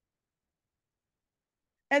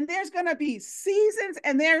 And there's going to be seasons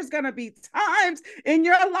and there's going to be times in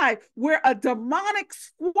your life where a demonic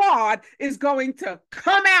squad is going to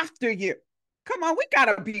come after you. Come on, we got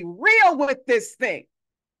to be real with this thing.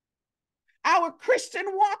 Our Christian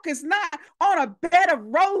walk is not on a bed of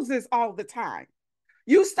roses all the time.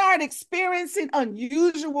 You start experiencing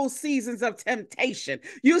unusual seasons of temptation.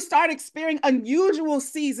 You start experiencing unusual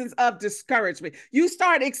seasons of discouragement. You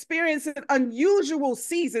start experiencing unusual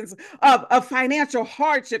seasons of financial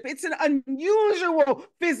hardship. It's an unusual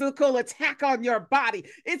physical attack on your body.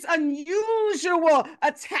 It's unusual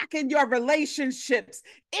attack in your relationships.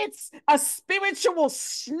 It's a spiritual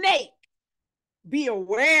snake. Be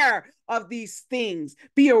aware of these things.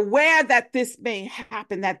 Be aware that this may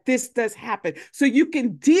happen, that this does happen, so you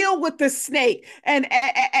can deal with the snake. And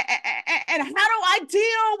how do I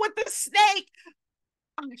deal with the snake?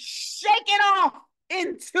 I shake it off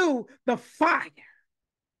into the fire.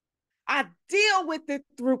 I deal with it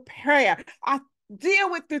through prayer. I deal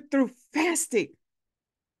with it through fasting.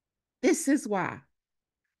 This is why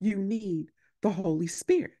you need the Holy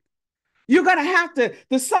Spirit. You're going to have to,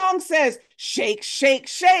 the song says, shake, shake,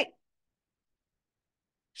 shake.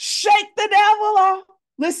 Shake the devil off.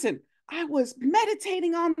 Listen, I was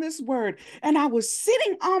meditating on this word and I was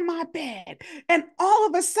sitting on my bed, and all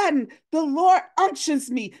of a sudden the Lord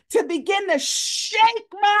unctions me to begin to shake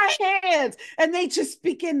my hands, and they just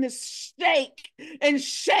begin to shake and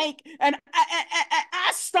shake. And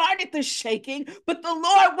I started the shaking, but the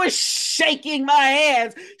Lord was shaking my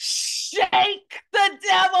hands. Shake the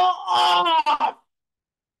devil off.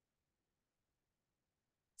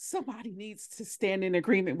 Somebody needs to stand in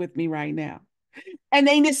agreement with me right now. And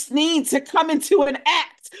they just need to come into an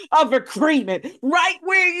act of agreement right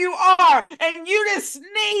where you are. And you just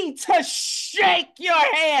need to shake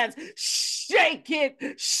your hands. Shake it,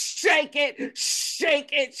 shake it,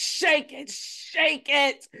 shake it, shake it, shake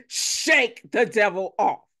it, shake the devil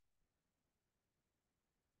off.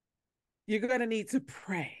 You're going to need to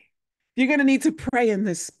pray. You're going to need to pray in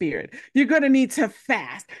the Spirit. You're going to need to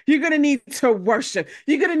fast. You're going to need to worship.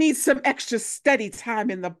 You're going to need some extra study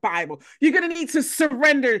time in the Bible. You're going to need to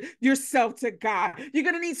surrender yourself to God. You're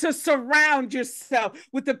going to need to surround yourself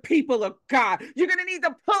with the people of God. You're going to need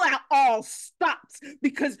to pull out all stops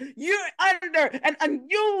because you're under an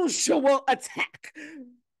unusual attack.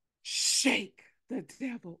 Shake the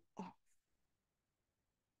devil off.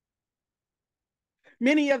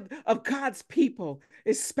 Many of God's people,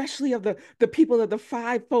 especially of the people of the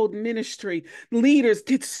fivefold ministry, leaders,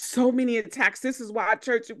 get so many attacks. This is why,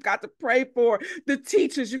 church, you've got to pray for the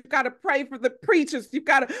teachers. You've got to pray for the preachers. You've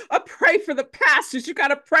got to pray for the pastors. You've got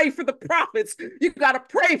to pray for the prophets. You've got to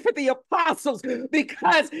pray for the apostles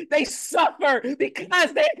because they suffer,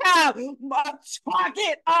 because they have a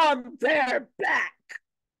target on their back.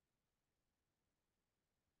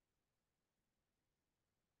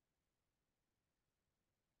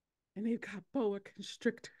 And they've got boa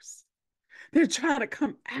constrictors. They're trying to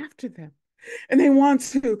come after them. And they want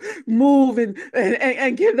to move and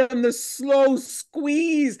give them the slowly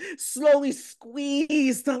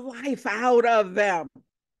squeeze the life out of them.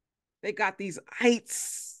 They got these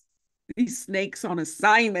ites, these snakes on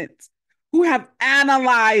assignment who have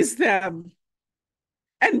analyzed them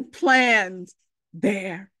and planned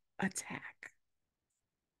their attack.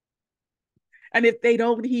 And if they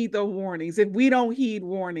don't heed the warnings, if we don't heed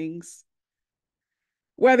warnings,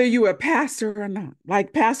 whether you're a pastor or not,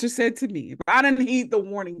 like Pastor said to me, if I didn't heed the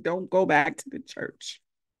warning, don't go back to the church.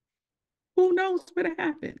 Who knows what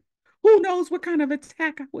happened? Who knows what kind of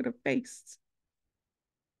attack I would have faced?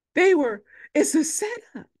 It's a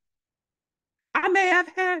setup. I may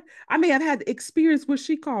have had experience what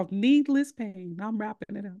she called needless pain. I'm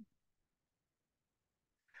wrapping it up.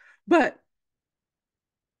 But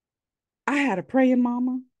I had a praying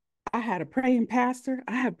mama. I had a praying pastor.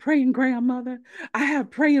 I had a praying grandmother. I had a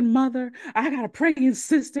praying mother. I got a praying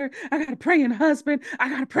sister. I got a praying husband. I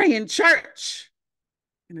got a praying church.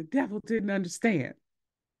 And the devil didn't understand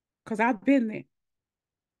because I've been there.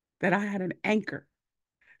 That I had an anchor.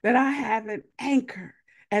 That I have an anchor.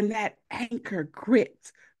 And that anchor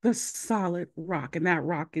gripped the solid rock, and that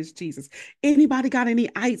rock is Jesus. Anybody got any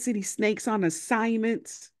ites, any snakes on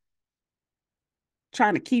assignments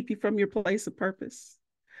trying to keep you from your place of purpose?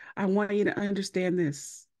 I want you to understand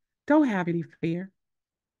this. Don't have any fear.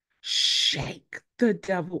 Shake the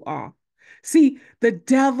devil off. See, the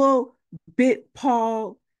devil bit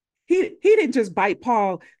Paul. He didn't just bite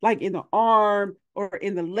Paul like in the arm or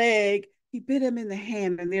in the leg. He bit him in the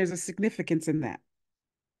hand, and there's a significance in that.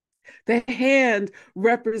 The hand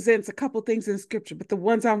represents a couple things in scripture, but the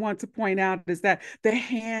ones I want to point out is that the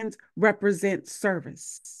hand represents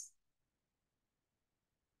service.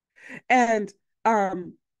 And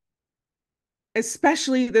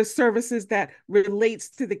especially the services that relates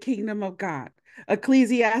to the kingdom of God.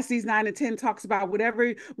 Ecclesiastes 9 and 10 talks about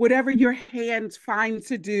whatever your hands find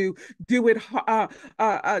to do, do it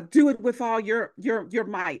with all your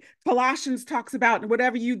might. Colossians talks about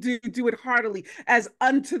whatever you do, do it heartily as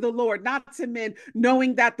unto the Lord, not to men,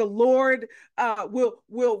 knowing that the Lord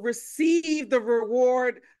will receive the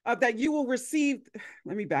reward that you will receive.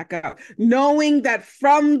 Let me back up. Knowing that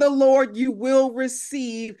from the Lord you will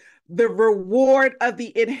receive the reward of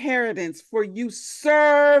the inheritance, for you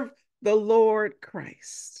serve the Lord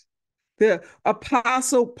Christ. The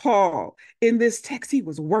Apostle Paul, in this text, he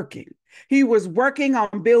was working. He was working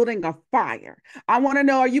on building a fire. I want to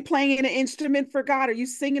know, are you playing an instrument for God? Are you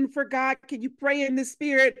singing for God? Can you pray in the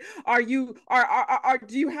spirit? Do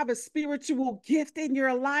you have a spiritual gift in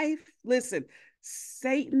your life? Listen,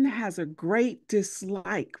 Satan has a great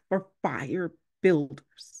dislike for fire builders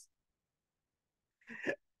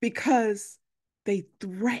because they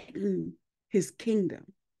threaten his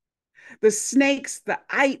kingdom. The snakes, the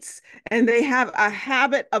ites, and they have a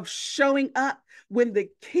habit of showing up when the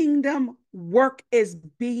kingdom work is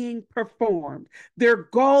being performed. Their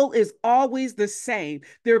goal is always the same.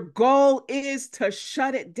 Their goal is to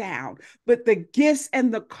shut it down. But the gifts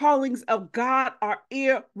and the callings of God are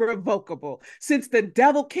irrevocable. Since the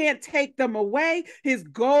devil can't take them away, his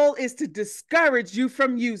goal is to discourage you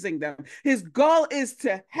from using them. His goal is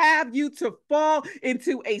to have you to fall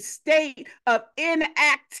into a state of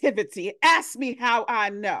inactivity. Ask me how I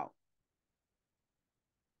know.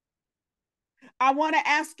 I want to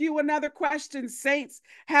ask you another question, saints.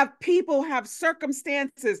 Have people, have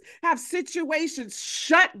circumstances, have situations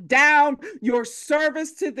shut down your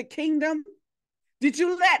service to the kingdom? Did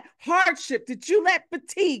you let hardship, did you let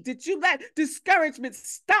fatigue, did you let discouragement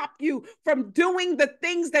stop you from doing the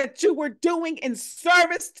things that you were doing in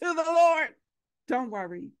service to the Lord? Don't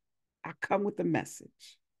worry. I come with a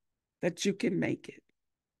message that you can make it.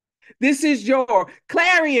 This is your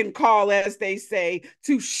clarion call, as they say,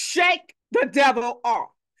 to shake the devil off.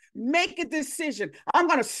 Make a decision. I'm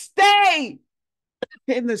going to stay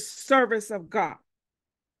in the service of God.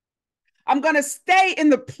 I'm going to stay in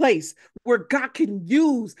the place where God can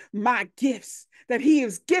use my gifts that he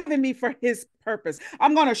has given me for his purpose.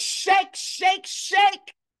 I'm going to shake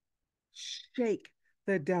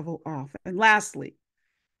the devil off. And lastly,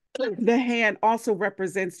 the hand also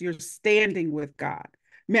represents your standing with God.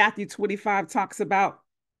 Matthew 25 talks about,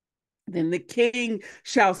 then the king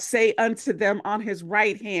shall say unto them on his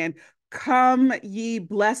right hand, come, ye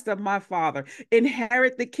blessed of my Father,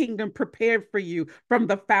 inherit the kingdom prepared for you from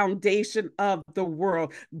the foundation of the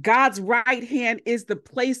world. God's right hand is the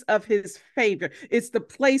place of his favor. It's the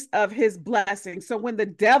place of his blessing. So when the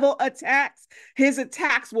devil attacks, his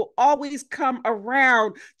attacks will always come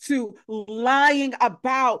around to lying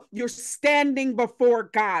about you're standing before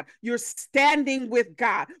God. You're standing with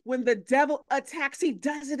God. When the devil attacks, he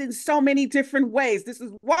does it in so many different ways. This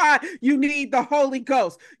is why you need the Holy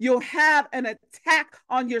Ghost. You'll have an attack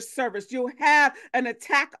on your service. You'll have an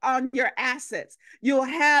attack on your assets. You'll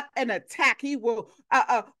have an attack. He will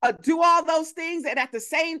do all those things, and at the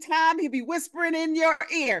same time, he'll be whispering in your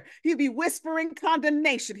ear. He'll be whispering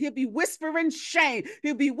condemnation. He'll be whispering shame.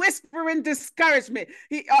 He'll be whispering discouragement.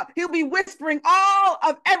 He'll be whispering all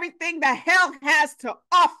of everything that hell has to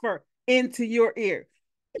offer into your ear.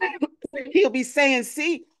 He'll be saying,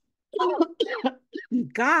 see,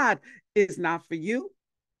 God is not for you.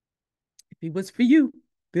 If he was for you,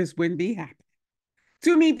 this wouldn't be happening.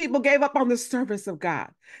 Too many people gave up on the service of God.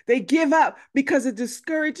 They give up because of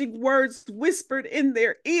discouraging words whispered in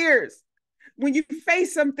their ears. When you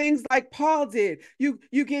face some things like Paul did, you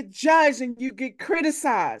get judged and you get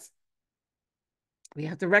criticized. We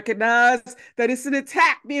have to recognize that it's an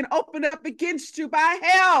attack being opened up against you by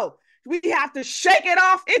hell. We have to shake it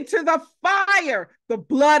off into the fire. The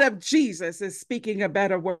blood of Jesus is speaking a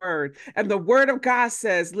better word. And the word of God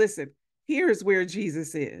says, listen, Here's where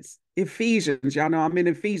Jesus is. Ephesians, y'all know I'm in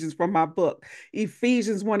Ephesians from my book.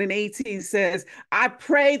 Ephesians 1:18 says, I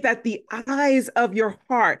pray that the eyes of your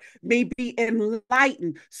heart may be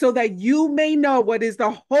enlightened so that you may know what is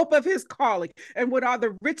the hope of his calling and what are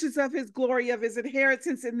the riches of his glory of his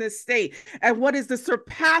inheritance in this state and what is the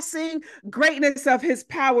surpassing greatness of his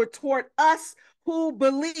power toward us who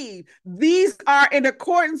believe. These are in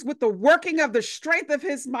accordance with the working of the strength of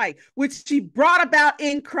his might, which he brought about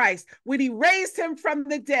in Christ when he raised him from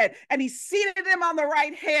the dead and he seated him on the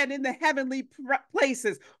right hand in the heavenly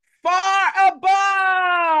places, far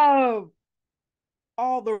above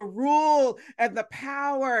all the rule and the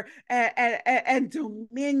power and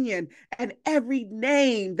dominion and every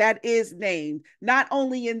name that is named, not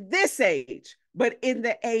only in this age, but in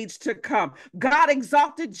the age to come. God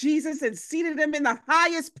exalted Jesus and seated him in the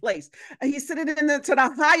highest place. He seated him to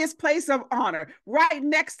the highest place of honor, right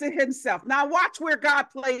next to himself. Now watch where God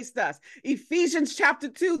placed us. Ephesians chapter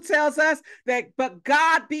 2 tells us that, but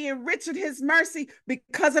God being rich in his mercy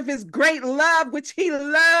because of his great love, which he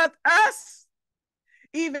loved us,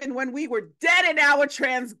 even when we were dead in our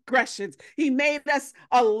transgressions, he made us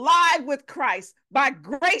alive with Christ. By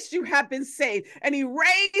grace you have been saved. And he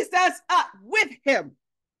raised us up with him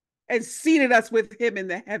and seated us with him in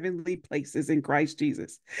the heavenly places in Christ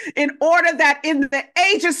Jesus, in order that in the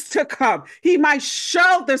ages to come, he might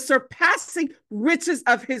show the surpassing riches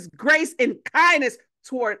of his grace and kindness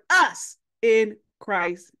toward us in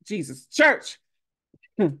Christ Jesus. Church,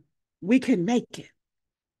 we can make it.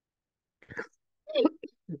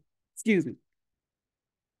 Excuse me.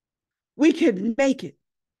 We can make it.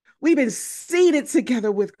 We've been seated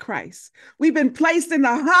together with Christ. We've been placed in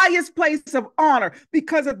the highest place of honor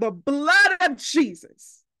because of the blood of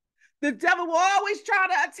Jesus. The devil will always try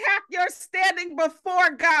to attack your standing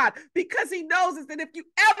before God because he knows that if you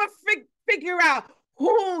ever figure out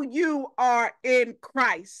who you are in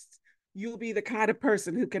Christ, you'll be the kind of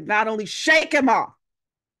person who can not only shake him off,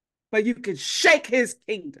 but you can shake his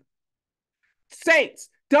kingdom. Saints,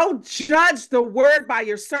 don't judge the word by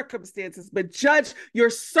your circumstances, but judge your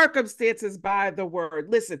circumstances by the word.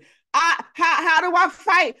 Listen, how do I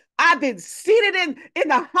fight? I've been seated in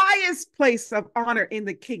the highest place of honor in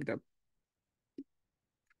the kingdom.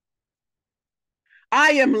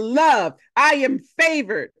 I am loved. I am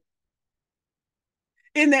favored.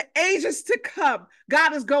 In the ages to come,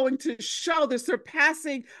 God is going to show the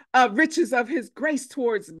surpassing riches of his grace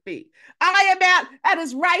towards me. I am at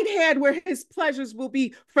his right hand where his pleasures will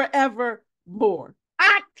be forevermore.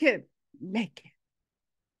 I can make it.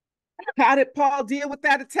 How did Paul deal with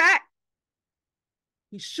that attack?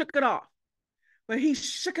 He shook it off, but he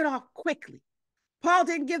shook it off quickly. Paul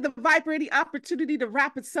didn't give the viper any opportunity to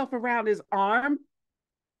wrap itself around his arm.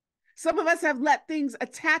 Some of us have let things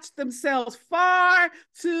attach themselves far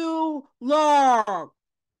too long.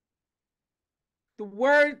 The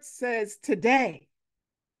word says today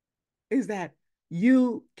is that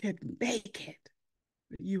you can make it.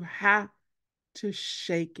 You have to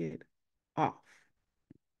shake it off.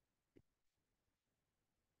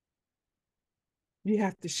 You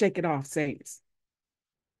have to shake it off, saints.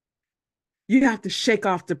 You have to shake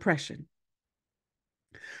off depression.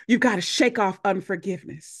 You've got to shake off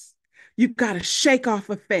unforgiveness. You've got to shake off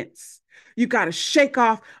offense. You've got to shake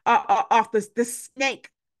off the snake,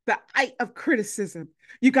 the eye of criticism.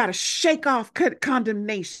 You got to shake off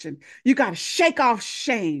condemnation. You got to shake off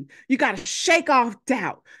shame. You got to shake off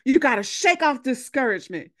doubt. You got to shake off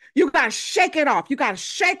discouragement. You got to shake it off. You got to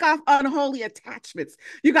shake off unholy attachments.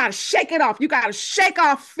 You got to shake it off. You got to shake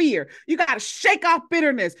off fear. You got to shake off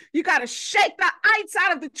bitterness. You got to shake the ites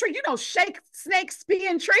out of the tree. You know, shake snakes be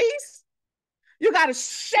in trees. You got to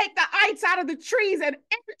shake the ites out of the trees and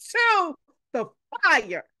into the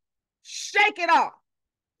fire. Shake it off.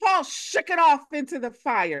 Paul shook it off into the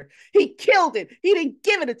fire. He killed it. He didn't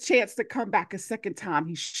give it a chance to come back a second time.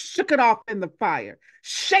 He shook it off in the fire.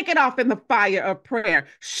 Shake it off in the fire of prayer.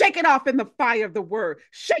 Shake it off in the fire of the word.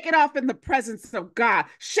 Shake it off in the presence of God.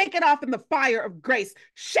 Shake it off in the fire of grace.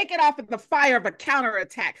 Shake it off in the fire of a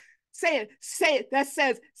counterattack. Say it, that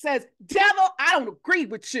says, devil, I don't agree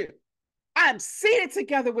with you. I'm seated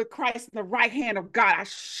together with Christ in the right hand of God. I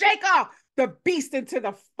shake off the beast into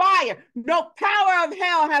the fire. No power of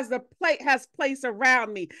hell has place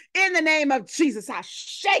around me. In the name of Jesus, I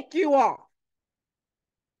shake you off.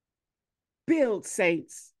 Build,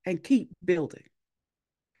 saints, and keep building.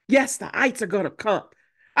 Yes, the ites are going to come.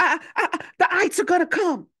 The ites are going to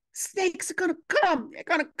come. Snakes are going to come. They're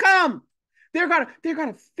going to come. They're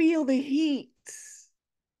going to feel the heat.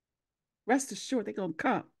 Rest assured, they're going to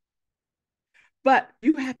come. But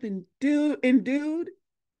you have been endowed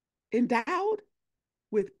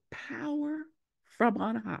with power from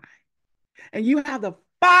on high. And you have the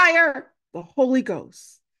fire, the Holy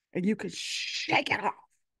Ghost, and you can shake it off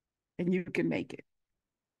and you can make it.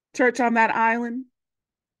 Church, on that island,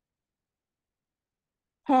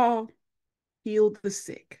 Paul healed the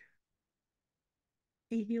sick.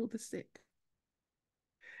 He healed the sick.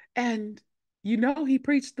 And he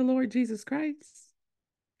preached the Lord Jesus Christ.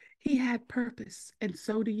 He had purpose, and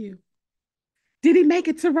so do you. Did he make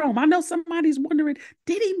it to Rome? I know somebody's wondering,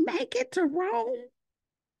 did he make it to Rome?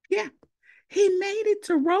 Yeah, he made it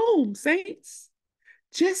to Rome, saints,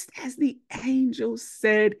 just as the angel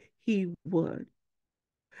said he would.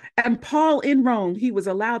 And Paul in Rome, he was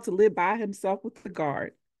allowed to live by himself with the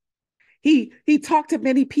guard. He talked to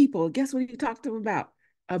many people. Guess what he talked to them about?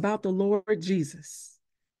 About the Lord Jesus.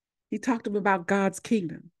 He talked to them about God's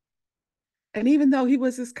kingdom. And even though he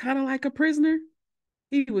was just kind of like a prisoner,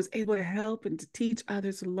 he was able to help and to teach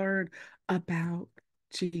others to learn about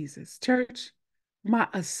Jesus. Church, my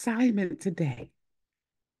assignment today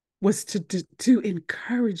was to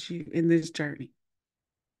encourage you in this journey.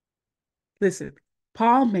 Listen,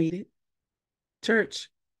 Paul made it. Church,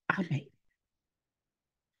 I made it.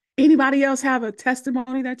 Anybody else have a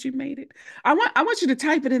testimony that you made it? I want you to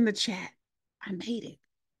type it in the chat. I made it.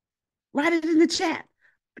 Write it in the chat.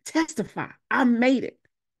 Testify. I made it.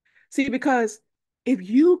 See, because if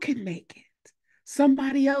you can make it,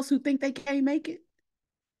 somebody else who think they can't make it,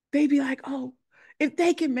 they be like, oh, if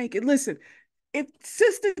they can make it, listen, if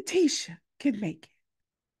Sister TESHA can make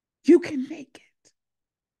it, you can make it.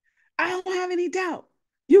 I don't have any doubt.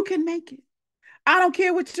 You can make it. I don't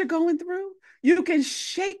care what you're going through. You can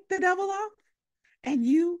shake the devil off and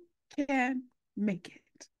you can make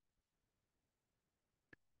it.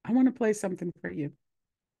 I want to play something for you.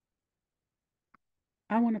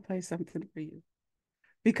 I want to play something for you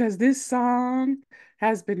because this song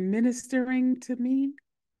has been ministering to me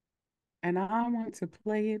and I want to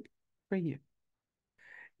play it for you.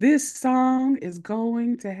 This song is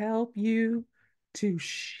going to help you to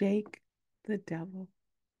shake the devil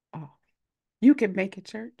off. You can make it,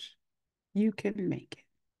 church. You can make it.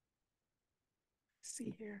 Let's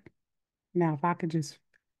see here. Now, if I could just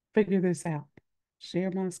figure this out,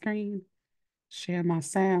 share my screen, share my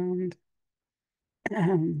sound.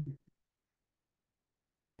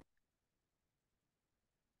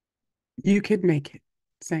 You can make it,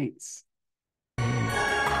 saints.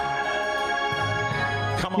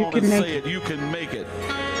 Come on and say it. You can make it.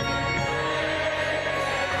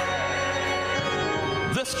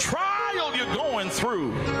 This trial you're going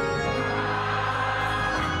through,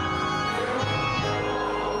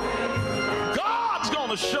 God's going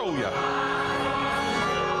to show you.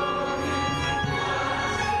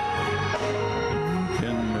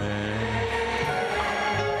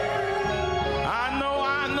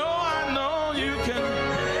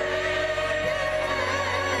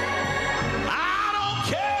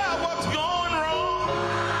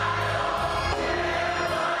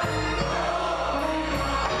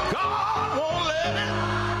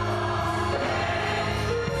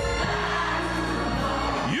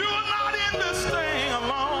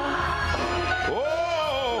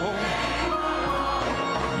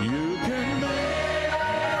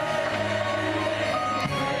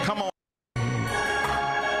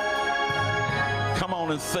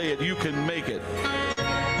 And say it, you can make it.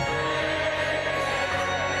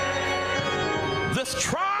 This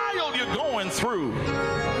trial you're going through,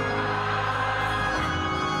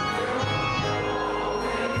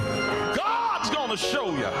 God's gonna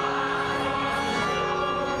show you.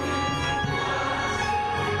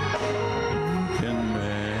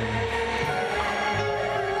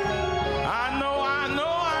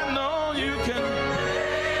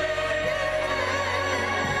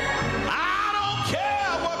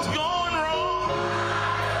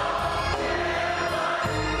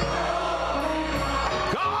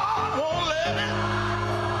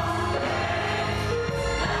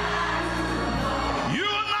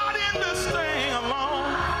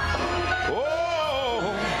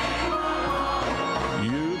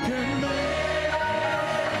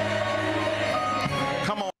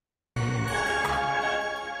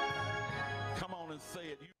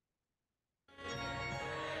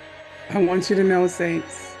 I want you to know,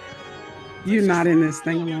 saints, you're not in this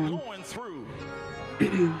thing alone.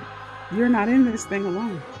 You're not in this thing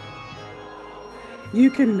alone.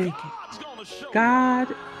 You can make it.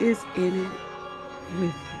 God is in it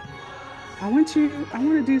with you. I want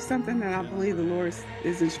to do something that I believe the Lord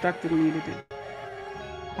is instructing me to do.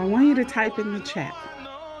 I want you to type in the chat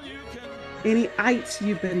any ites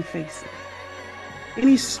you've been facing,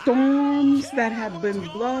 any storms that have been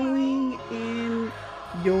blowing in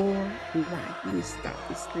your life. Let me stop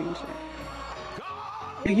the screen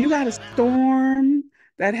share. You got a storm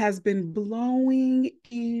that has been blowing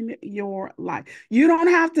in your life. You don't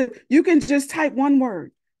have to, you can just type one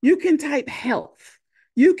word. You can type health.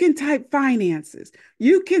 You can type finances.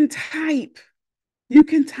 You can type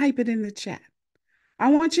it in the chat. I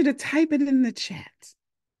want you to type it in the chat.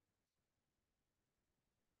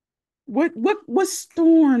 What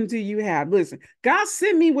storm do you have? Listen, God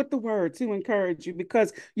sent me with the word to encourage you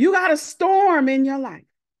because you got a storm in your life.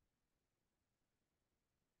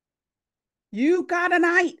 You got an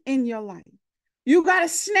ite in your life. You got a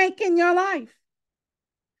snake in your life.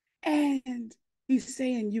 And he's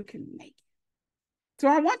saying you can make it. So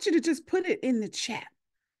I want you to just put it in the chat.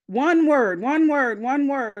 One word, one word, one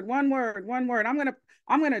word, one word, one word. I'm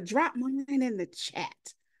gonna drop mine in the chat.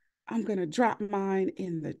 I'm gonna drop mine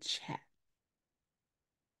in the chat.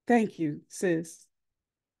 Thank you, sis.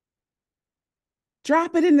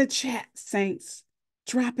 Drop it in the chat, saints.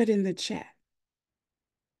 Drop it in the chat.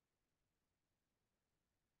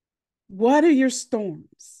 What are your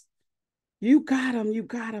storms? You got them, you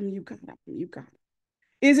got them, you got them, you got them.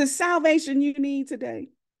 Is it salvation you need today?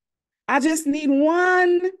 I just need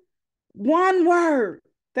one word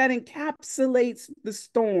that encapsulates the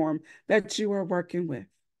storm that you are working with.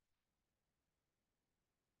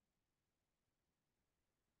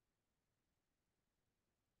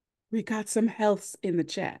 We got some healths in the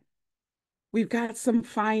chat. We've got some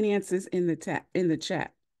finances in the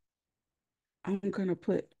chat. I'm going to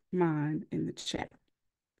put mine in the chat.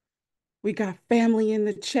 We got family in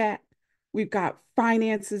the chat. We've got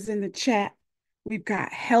finances in the chat. We've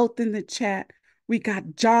got health in the chat. We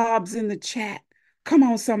got jobs in the chat. Come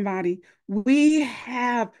on, somebody. We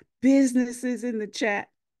have businesses in the chat.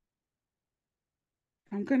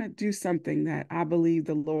 I'm going to do something that I believe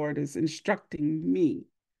the Lord is instructing me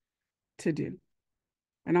to do.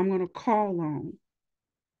 And I'm going to call on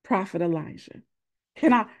Prophet Elijah.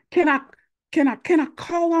 Can I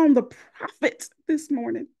call on the prophet this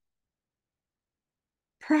morning?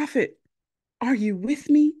 Prophet, are you with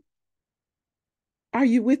me? Are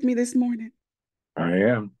you with me this morning? I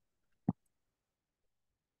am.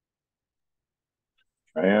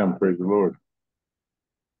 I am. Praise the Lord.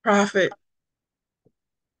 Prophet,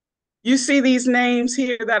 you see these names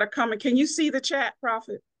here that are coming. Can you see the chat,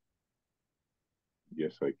 Prophet?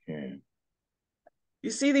 Yes, I can.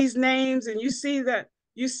 You see these names and you see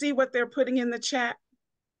what they're putting in the chat.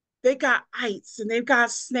 They got ites and they've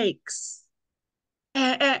got snakes.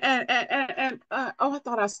 Oh, I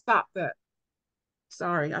thought I stopped that.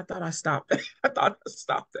 Sorry, I thought I stopped that. I thought I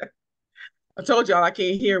stopped that. I told y'all I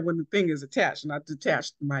can't hear when the thing is attached and I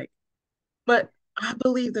detached the mic. But I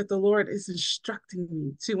believe that the Lord is instructing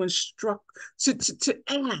me to ask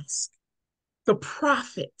the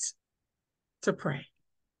prophet to pray.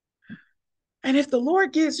 And if the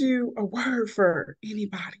Lord gives you a word for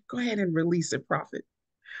anybody, go ahead and release it, prophet.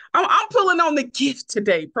 I'm pulling on the gift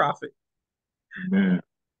today, prophet. Amen.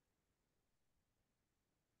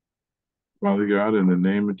 Father God, in the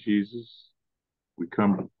name of Jesus, we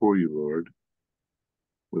come before you, Lord,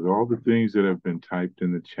 with all the things that have been typed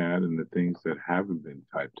in the chat and the things that haven't been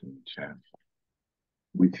typed in the chat.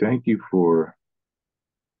 We thank you for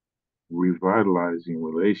revitalizing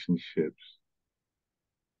relationships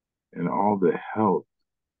and all the health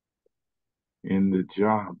in the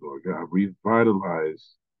job, Lord God.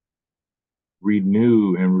 Revitalize,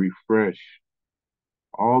 renew, and refresh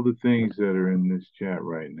all the things that are in this chat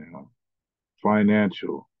right now.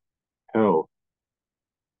 Financial, health,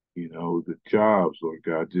 the jobs, Lord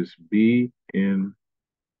God. Just be in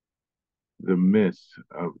the midst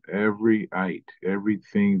of everything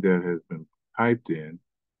that has been typed in.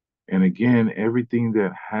 And again, everything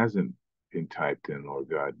that hasn't been typed in, Lord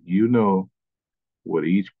God. You know what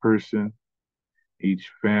each person,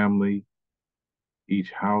 each family,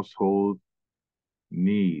 each household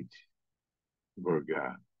needs, Lord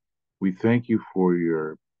God. We thank you for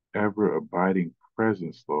your ever abiding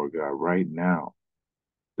presence, Lord God, right now,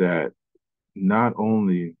 that not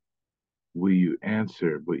only will you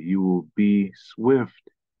answer, but you will be swift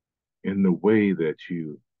in the way that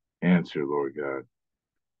you answer, Lord God.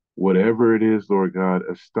 Whatever it is, Lord God,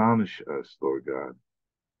 astonish us, Lord God,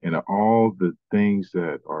 in all the things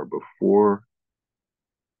that are before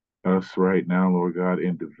us right now, Lord God,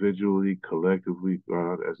 individually, collectively,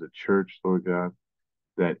 God, as a church, Lord God,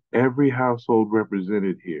 that every household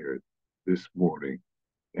represented here this morning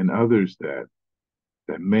and others that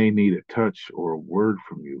may need a touch or a word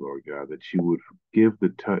from you, Lord God, that you would give the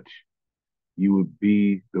touch. You would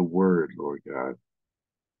be the word, Lord God,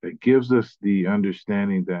 that gives us the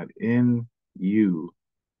understanding that in you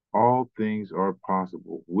all things are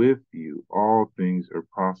possible. With you, all things are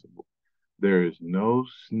possible. There is no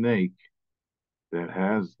snake that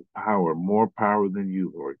has power, more power than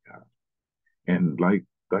you, Lord God. And like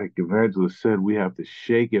Evangelist said, we have to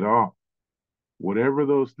shake it off. Whatever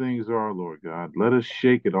those things are, Lord God, let us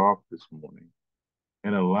shake it off this morning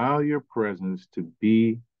and allow your presence to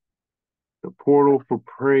be the portal for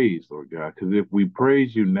praise, Lord God. Because if we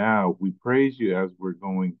praise you now, we praise you as we're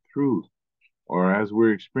going through or as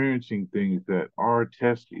we're experiencing things that are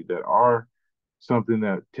testy, that are something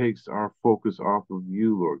that takes our focus off of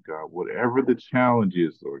you, Lord God. Whatever the challenge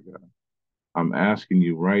is, Lord God, I'm asking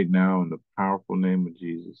you right now in the powerful name of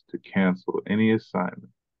Jesus to cancel any assignment,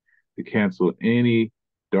 to cancel any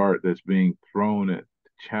dart that's being thrown at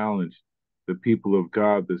to challenge the people of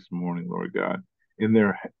God this morning, Lord God, in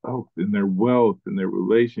their health, in their wealth, in their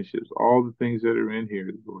relationships, all the things that are in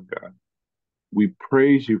here, Lord God. We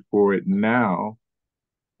praise you for it now,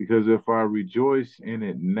 because if I rejoice in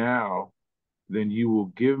it now, then you will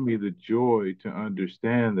give me the joy to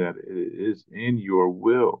understand that it is in your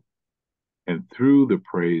will. And through the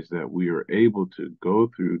praise that we are able to go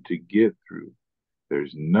through, to get through,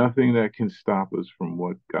 there's nothing that can stop us from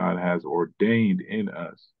what God has ordained in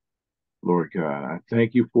us. Lord God, I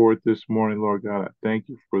thank you for it this morning, Lord God. I thank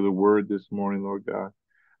you for the word this morning, Lord God.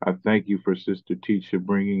 I thank you for Sister Teacher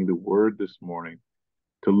bringing the word this morning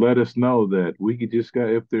to let us know that we could just got,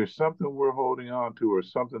 if there's something we're holding on to or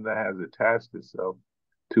something that has attached itself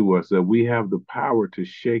to us, that we have the power to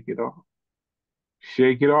shake it off.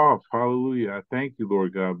 Shake it off. Hallelujah. I thank you,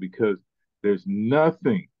 Lord God, because there's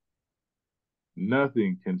nothing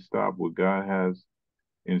can stop what God has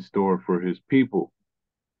in store for his people,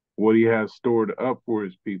 what he has stored up for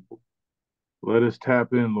his people. Let us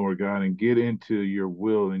tap in, Lord God, and get into your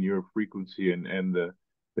will and your frequency and the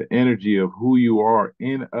energy of who you are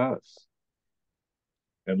in us.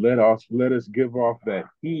 And let us give off that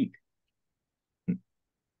heat.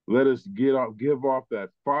 Let us give off that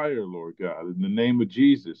fire, Lord God, in the name of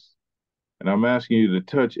Jesus. And I'm asking you to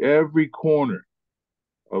touch every corner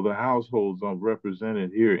of the households I'm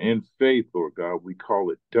represented here in faith, Lord God. We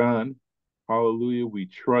call it done. Hallelujah. We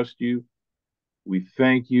trust you. We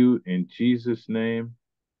thank you in Jesus' name.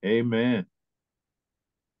 Amen.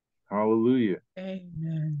 Hallelujah.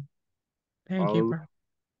 Amen. Thank you, Hallelujah. brother.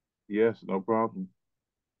 Yes, no problem.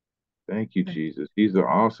 Thank you, Jesus. He's an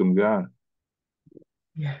awesome God.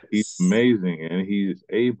 He's Yes. amazing and he is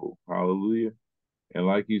able. Hallelujah. And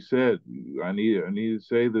like you said, I need to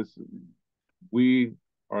say this. We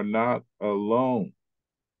are not alone.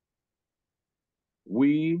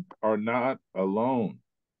 We are not alone.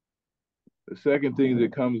 The second thing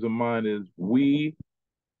that comes to mind is we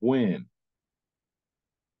win.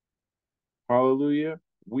 Hallelujah.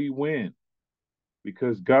 We win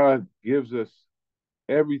because God gives us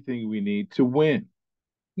everything we need to win.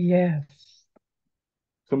 Yes.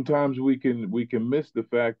 Sometimes we can miss the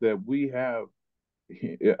fact that we have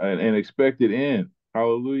an expected end.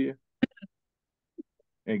 Hallelujah.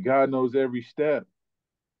 And God knows every step.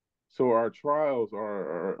 So our trials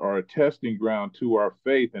are a testing ground to our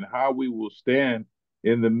faith and how we will stand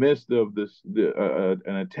in the midst of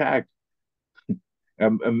an attack,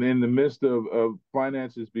 in the midst of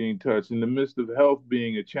finances being touched, in the midst of health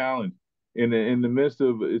being a challenge, in the midst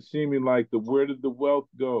of it seeming like where did the wealth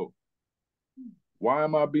go? Why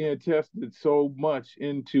am I being tested so much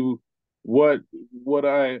into what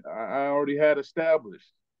I already had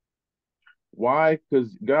established? Why?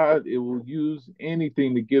 Because God, it will use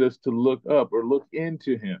anything to get us to look up or look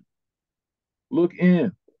into him. Look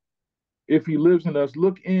in. If he lives in us,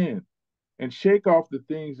 look in and shake off the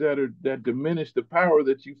things that diminish the power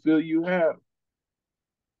that you feel you have.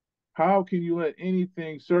 How can you let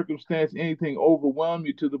anything, circumstance, anything overwhelm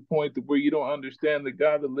you to the point that where you don't understand the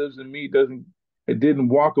God that lives in me it didn't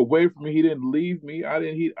walk away from me. He didn't leave me. I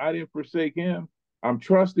didn't forsake him. I'm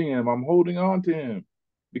trusting him. I'm holding on to him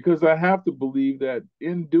because I have to believe that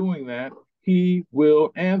in doing that, he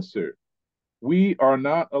will answer. We are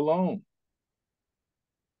not alone.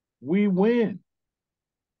 We win.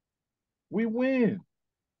 We win.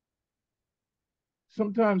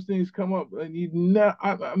 Sometimes things come up and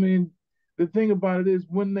I mean, the thing about it is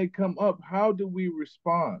when they come up, how do we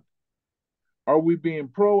respond? Are we being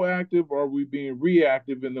proactive or are we being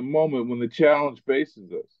reactive in the moment when the challenge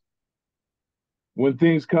faces us? When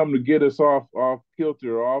things come to get us off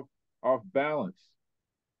kilter, off balance,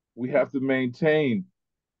 we have to maintain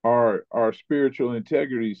our spiritual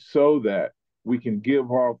integrity so that we can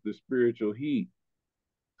give off the spiritual heat,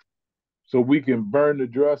 so we can burn the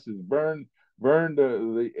dresses, burn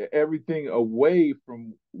the everything away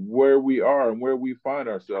from where we are and where we find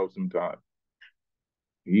ourselves sometimes.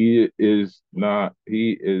 He is not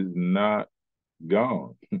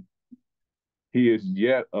gone. He is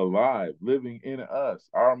yet alive, living in us,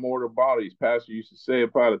 our mortal bodies. Pastor used to say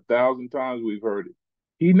about 1,000 times we've heard it.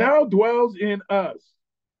 He now dwells in us.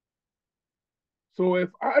 So if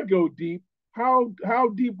I go deep, how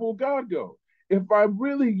deep will God go? If I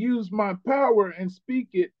really use my power and speak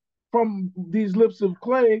it from these lips of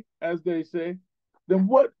clay, as they say, then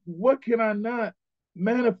what can I not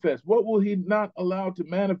manifest? What will he not allow to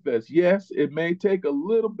manifest? Yes, it may take a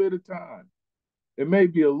little bit of time. It may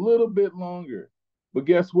be a little bit longer. But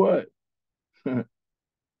guess what?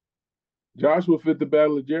 Joshua fit the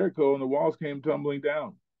battle of Jericho and the walls came tumbling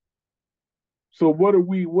down. So what are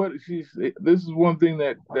we? What she's? This is one thing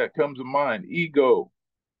that comes to mind: ego,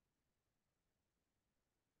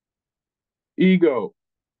 ego,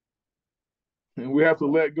 and we have to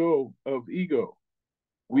let go of ego.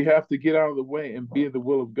 We have to get out of the way and be in the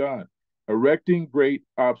will of God, erecting great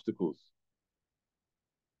obstacles.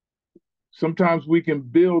 Sometimes we can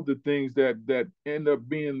build the things that end up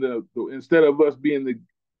being the instead of us being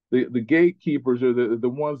the gatekeepers or the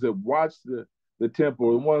ones that watch the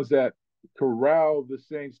temple, the ones that corral the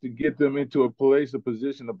saints to get them into a place, a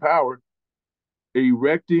position of power.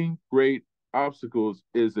 Erecting great obstacles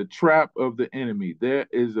is a trap of the enemy. There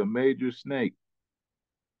is a major snake.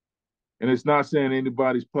 And it's not saying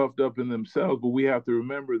anybody's puffed up in themselves, but we have to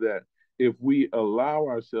remember that if we allow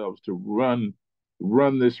ourselves to run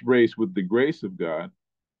this race with the grace of God,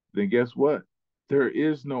 then guess what? There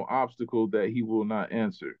is no obstacle that he will not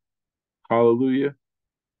answer. Hallelujah.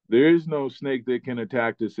 There is no snake that can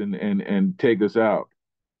attack us and take us out.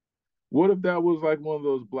 What if that was like one of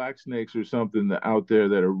those black snakes or something that out there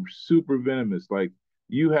that are super venomous? Like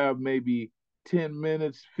you have maybe 10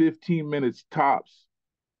 minutes, 15 minutes tops.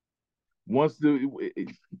 Once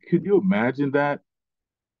could you imagine that?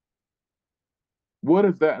 What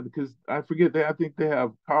if that, because I forget that I think they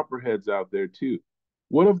have copperheads out there too.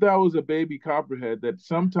 What if that was a baby copperhead that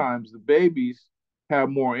sometimes the babies have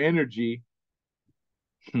more energy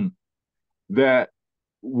that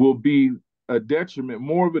will be a detriment,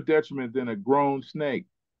 more of a detriment than a grown snake?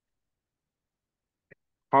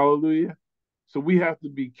 Hallelujah. So we have to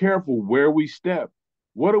be careful where we step.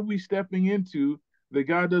 What are we stepping into that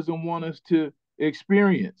God doesn't want us to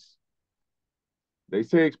experience? They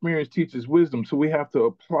say experience teaches wisdom, so we have to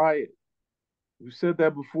apply it. We've said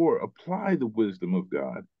that before. Apply the wisdom of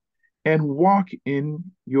God and walk in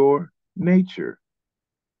your nature.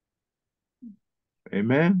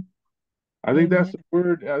 Amen. I think that's Amen. the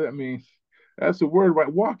word. I mean, that's the word,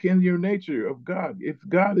 right? Walk in your nature of God. If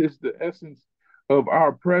God is the essence of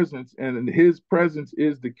our presence and his presence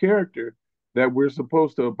is the character that we're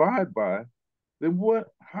supposed to abide by, then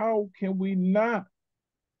how can we not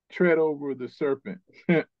tread over the serpent?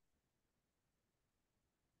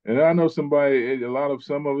 And I know some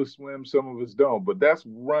of us swim, some of us don't, but that's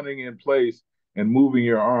running in place and moving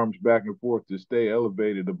your arms back and forth to stay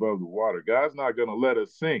elevated above the water. God's not going to let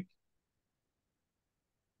us sink.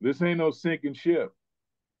 This ain't no sinking ship.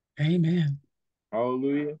 Amen.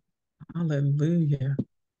 Hallelujah. Hallelujah.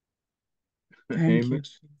 Thank you, Amen.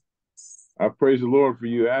 Jesus. I praise the Lord for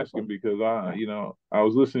you asking because I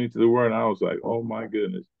was listening to the word and I was like, oh my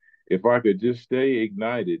goodness, if I could just stay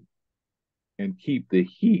ignited and keep the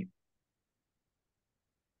heat,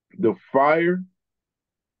 the fire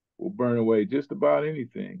will burn away just about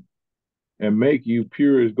anything and make you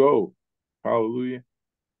pure as gold. Hallelujah.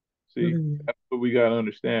 See, Hallelujah. that's what we got to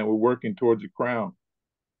understand. We're working towards a crown.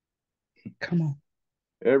 Come on.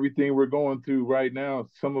 Everything we're going through right now,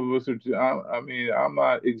 some of us are, I mean, I'm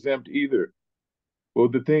not exempt either. Well,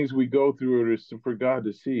 the things we go through is for God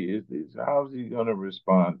to see. Is how's he going to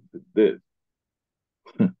respond to this?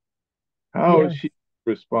 How is Yes. she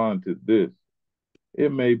respond to this?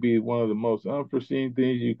 It may be one of the most unforeseen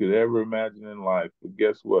things you could ever imagine in life. But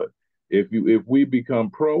guess what? If we become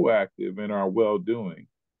proactive in our well doing,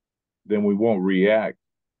 then we won't react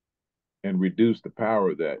and reduce the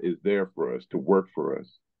power that is there for us to work for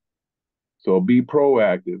us. So be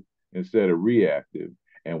proactive instead of reactive.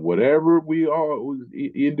 And whatever we all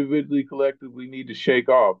individually, collectively need to shake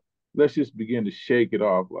off, let's just begin to shake it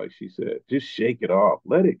off, like she said. Just shake it off.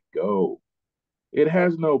 Let it go. It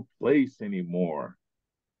has no place anymore.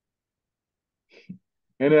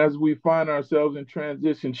 And as we find ourselves in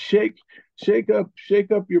transition, shake up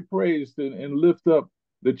your praise and lift up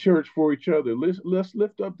the church for each other. Let's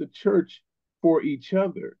lift up the church for each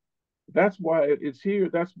other. That's why it's here.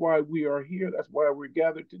 That's why we are here. That's why we're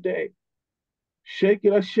gathered today. Shake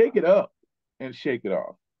it up, and shake it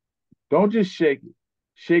off. Don't just shake it.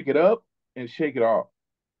 Shake it up and shake it off.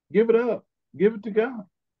 Give it up. Give it to God.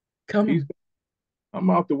 Come He's on. I'm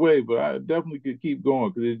out the way, but I definitely could keep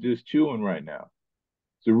going because it's just chewing right now.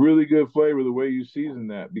 It's a really good flavor the way you season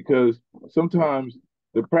that because sometimes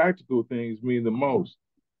the practical things mean the most.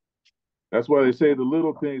 That's why they say the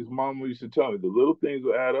little things, Mama used to tell me, the little things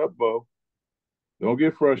will add up, Bo. Don't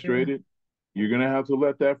get Yeah. frustrated. You're going to have to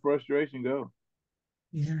let that frustration go.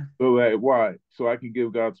 Yeah. So that, why? So I can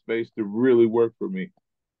give God space to really work for me.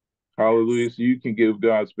 Hallelujah. So you can give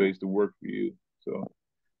God space to work for you. So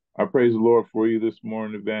I praise the Lord for you this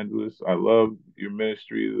morning, evangelist. I love your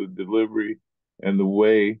ministry, the delivery, and the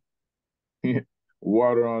way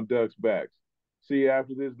water on ducks' backs. See,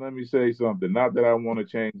 after this, let me say something. Not that I want to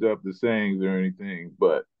change up the sayings or anything,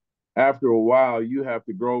 but after a while, you have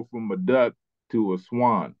to grow from a duck to a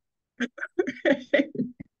swan.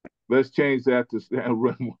 Let's change that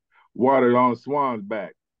to water on swan's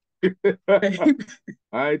back.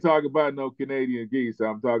 I ain't talking about no Canadian geese.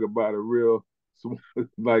 I'm talking about a real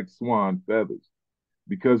like swan feathers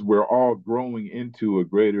because we're all growing into a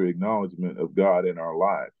greater acknowledgement of God in our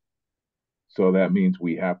lives. So that means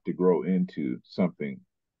we have to grow into something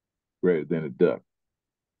greater than a duck.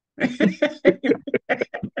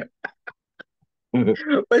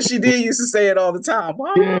 But she did used to say it all the time.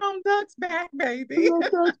 Water Yeah, on duck's back, baby.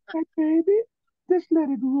 duck's back, baby. Just let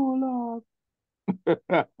it roll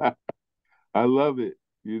off. I love it,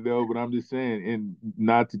 but I'm just saying, and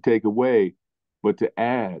not to take away, but to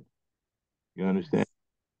add. You understand?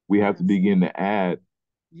 Yes. We have to Yes. begin to add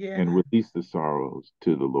Yeah. and release the sorrows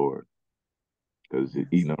to the Lord because you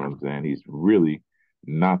Yes. know what I'm saying. He's really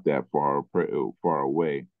not that far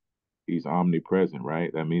away. He's omnipresent,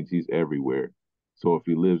 right? That means he's everywhere. So if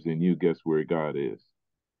he lives in you, guess where God is?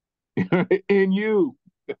 In you.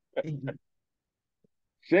 Amen.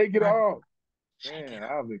 Shake it I off, shake it man.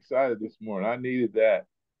 off. I'm excited this morning. I needed that.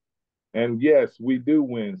 And yes, we do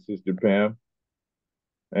win, Sister Pam.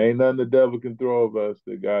 Ain't nothing the devil can throw of us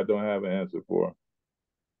that God don't have an answer for.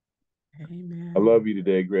 I Amen. love you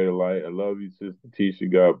today, Greater Light. I love you, Sister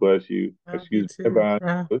Tisha. God bless you. Love you Excuse me, too. Uh,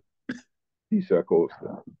 Evan. Tisha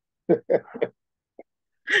COLSTON.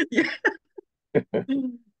 Yeah.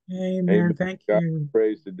 Amen. Amen. Thank God you.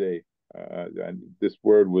 praise today. This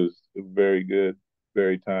word was very good,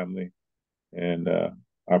 very timely, and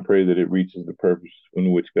I pray that it reaches the purpose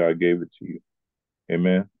in which God gave it to you.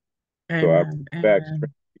 Amen. So I Amen. back strength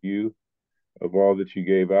Amen. to you of all that you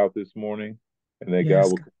gave out this morning, and that God Yes,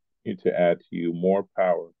 will God. continue to add to you more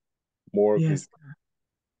power, more of His, Yes, God.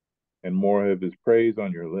 and more of His praise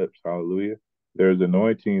on your lips. Hallelujah. There's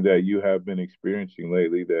anointing that you have been experiencing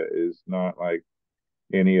lately that is not like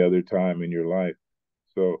any other time in your life.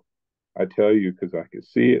 So I tell you because I can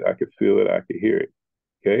see it, I can feel it, I can hear it.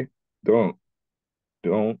 Okay? Don't,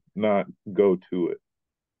 don't not go to it.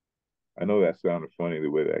 I know that sounded funny the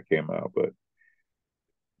way that came out, but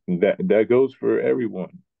that goes for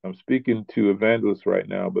everyone. I'm speaking to evangelists right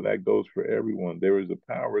now, but that goes for everyone. There is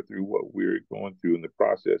a power through what we're going through in the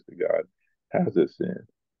process that God has us in.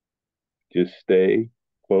 Just stay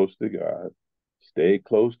close to God, stay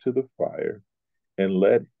close to the fire, and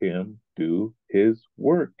let Him do His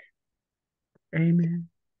work. Amen.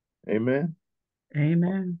 Amen.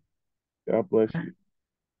 Amen. God bless you.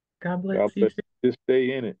 God bless God you bless too. you. Just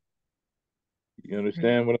stay in it. You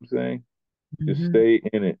understand what I'm saying? Just Mm-hmm. stay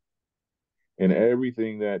in it in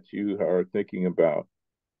everything that you are thinking about.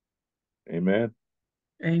 Amen.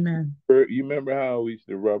 Amen. You remember how we used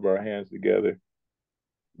to rub our hands together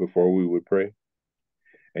before we would pray?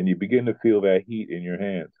 And you begin to feel that heat in your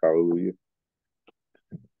hands. Hallelujah.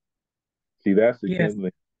 See, that's the Yes.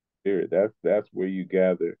 kindling spirit. That's where you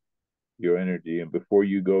gather your energy. And before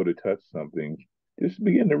you go to touch something, just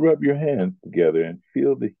begin to rub your hands together and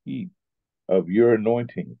feel the heat of your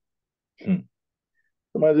anointing.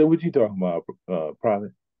 Somebody said, "What you talking about,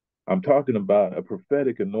 prophet?" I'm talking about a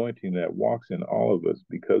prophetic anointing that walks in all of us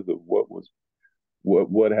because of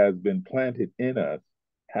what has been planted in us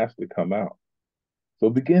has to come out. So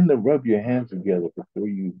begin to rub your hands together before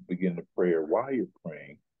you begin to pray or while you're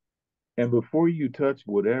praying. And before you touch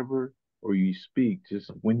whatever or you speak,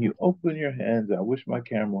 just when you open your hands, I wish my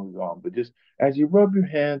camera was on, but just as you rub your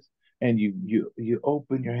hands and you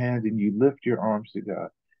open your hands and you lift your arms to God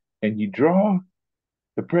and you draw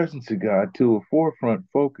the presence of God to a forefront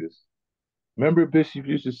focus. Remember, Bishop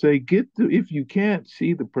used to say, if you can't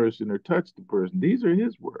see the person or touch the person, these are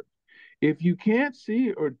his words. If you can't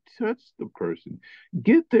see or touch the person,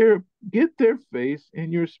 get their face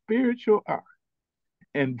in your spiritual eye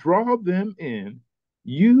and draw them in.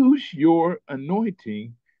 Use your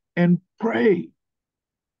anointing and pray.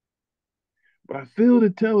 But I feel to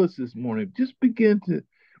tell us this morning, just begin to,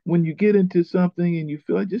 when you get into something and you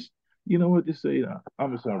feel like, just You know what? Just say,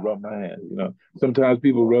 I'm just gonna rub my hands. Sometimes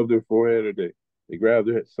people rub their forehead or they grab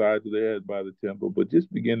their sides of their head by the temple, but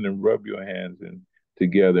just begin to rub your hands and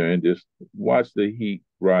together and just watch the heat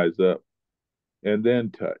rise up and then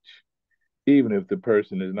touch, even if the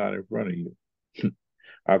person is not in front of you.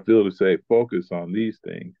 I feel to say, focus on these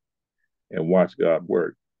things and watch God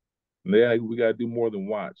work. And yeah, we got to do more than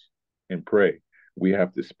watch and pray. We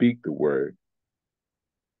have to speak the word,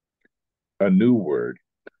 a new word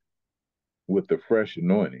with the fresh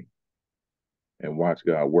anointing, and watch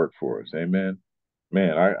God work for us. Amen.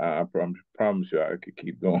 Man, I promise you I could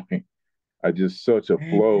keep going. I just such a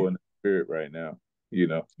flow Amen. in the spirit right now, you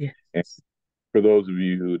know. And Yes. for those of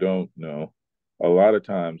you who don't know, a lot of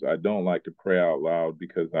times I don't like to pray out loud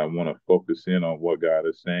because I want to focus in on what God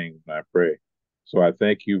is saying when I pray. So I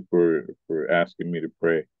thank you for asking me to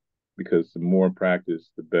pray, because the more practice,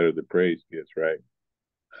 the better the praise gets, right?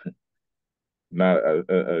 Not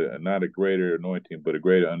a greater anointing, but a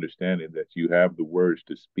greater understanding that you have the words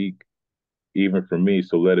to speak, even for me.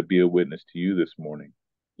 So let it be a witness to you this morning.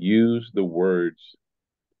 Use the words,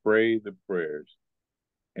 pray the prayers,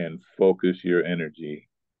 and focus your energy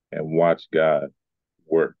and watch God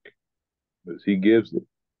work, because He gives it.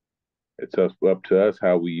 It's up to us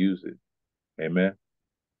how we use it. Amen.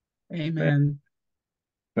 Amen.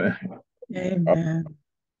 Man. Amen.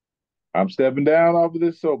 I'm stepping down off of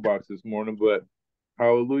this soapbox this morning, but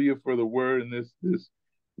hallelujah for the word and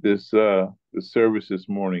this service this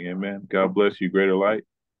morning. Amen. God bless you, greater light.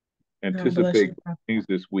 God bless Anticipate you, Prophet. things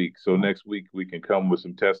this week, so next week we can come with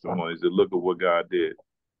some testimonies that look at what God did.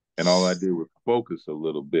 And all I did was focus a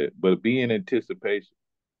little bit, but be in anticipation.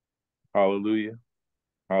 Hallelujah.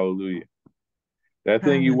 Hallelujah. That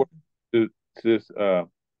thing you Hallelujah. want to just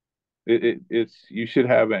it's you should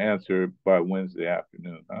have an answer by Wednesday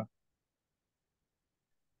afternoon, huh?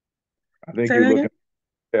 I think Say you're that looking.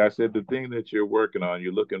 again. I said the thing that you're working on,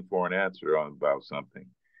 you're looking for an answer on about something,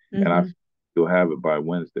 and I Hmm. think you'll have it by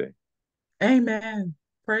Wednesday. Amen.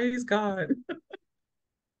 Praise God.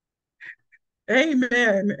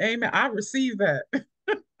 Amen. Amen. I receive that.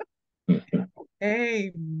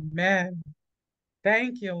 Amen.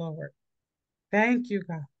 Thank you, Lord. Thank you,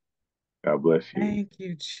 God. God bless you. Thank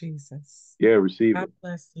you, Jesus. Yeah, receive God it.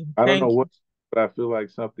 bless you. I don't know Thank you. what, but I feel like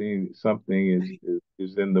something is Thank-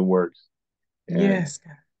 is in the works, and Yes,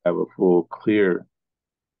 God. have a full clear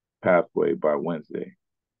pathway by Wednesday.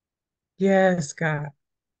 Yes, God.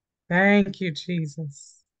 Thank you,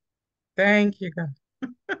 Jesus. Thank you, God.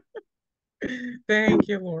 Thank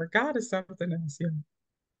you, Lord. God is something else. Yeah.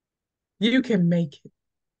 You can make it.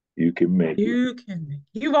 You can make it. You can make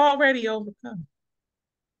it. You've already overcome.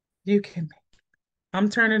 You can make it. I'm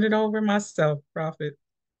turning it over myself, Prophet.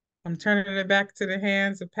 I'm turning it back to the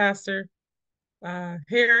hands of Pastor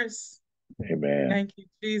Harris. Amen. Thank you,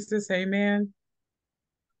 Jesus. Amen.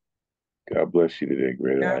 God bless you today,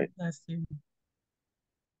 greater God light. bless you.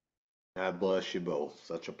 God bless you both.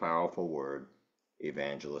 Such a powerful word,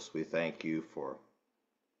 evangelist. We thank you for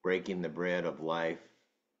breaking the bread of life,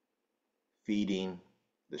 feeding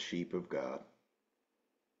the sheep of God,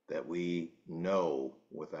 that we know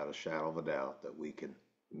without a shadow of a doubt that we can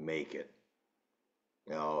make it.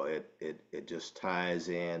 It just ties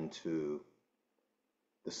into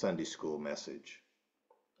the Sunday school message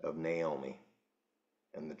of Naomi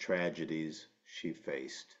and the tragedies she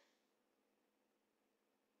faced.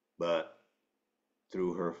 But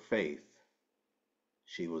through her faith,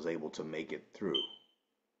 she was able to make it through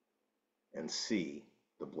and see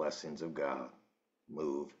the blessings of God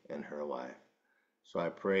move in her life. So I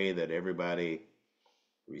pray that everybody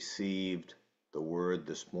received the word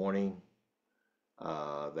this morning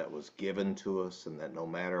that was given to us, and that no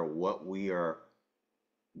matter what we are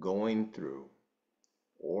going through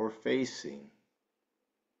or facing,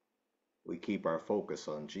 we keep our focus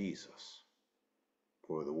on Jesus.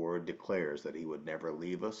 For the word declares that he would never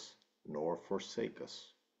leave us nor forsake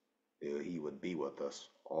us. He would be with us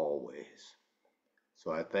always.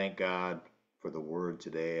 So I thank God for the word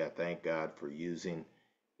today. I thank God for using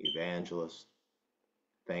evangelists.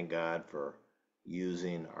 Thank God for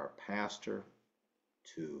using our pastor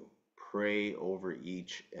to pray over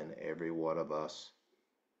each and every one of us,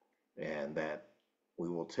 and that we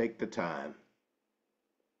will take the time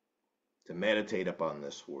to meditate upon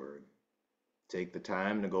this word. Take the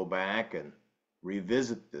time to go back and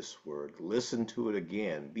revisit this word, listen to it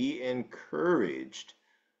again, be encouraged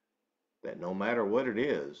that no matter what it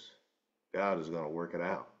is, God is going to work it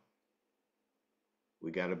out. We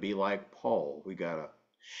got to be like Paul. We got to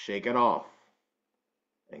shake it off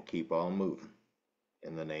and keep on moving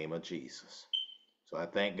in the name of Jesus. So I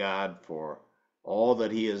thank God for all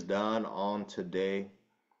that he has done on today.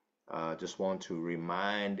 Just want to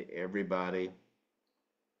remind everybody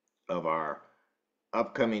of our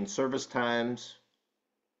upcoming service times.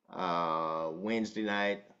 Wednesday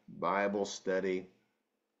night Bible study.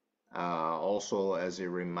 Also, as a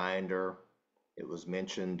reminder, it was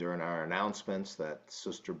mentioned during our announcements that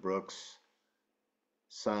Sister Brooks'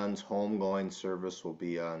 son's homegoing service will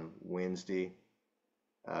be on Wednesday,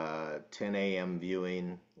 10 a.m.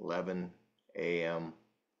 viewing, 11 a.m.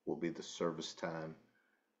 will be the service time.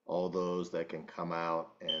 All those that can come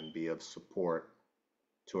out and be of support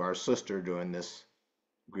to our sister during this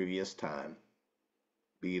grievous time,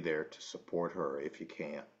 be there to support her if you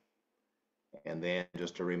can. And then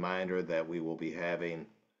just a reminder that we will be having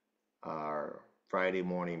our Friday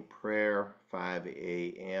morning prayer, 5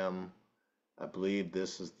 a.m. I believe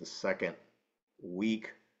this is the second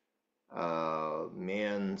week.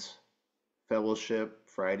 Men's fellowship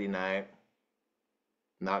Friday night.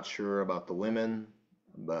 Not sure about the women,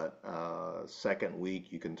 but second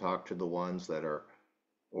week you can talk to the ones that are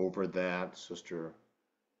over that. Sister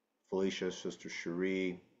Felicia, Sister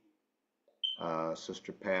Cherie,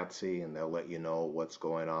 Sister Patsy, and they'll let you know what's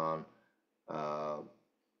going on.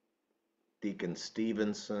 Deacon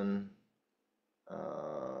Stevenson,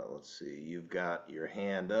 let's see, you've got your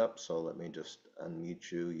hand up, so let me just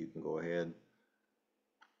unmute you. You can go ahead.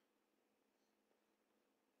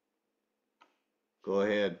 Go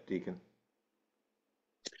ahead, Deacon.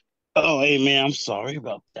 Oh, amen. I'm sorry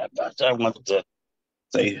about that, Pastor. I wanted to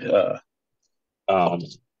say, um,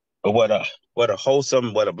 what a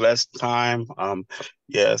wholesome, what a blessed time.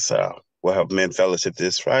 Yes, we'll have men fellowship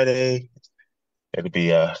this Friday. It'll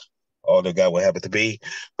be all that God will have it to be.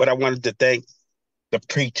 But I wanted to thank the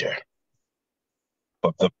preacher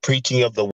for the preaching of the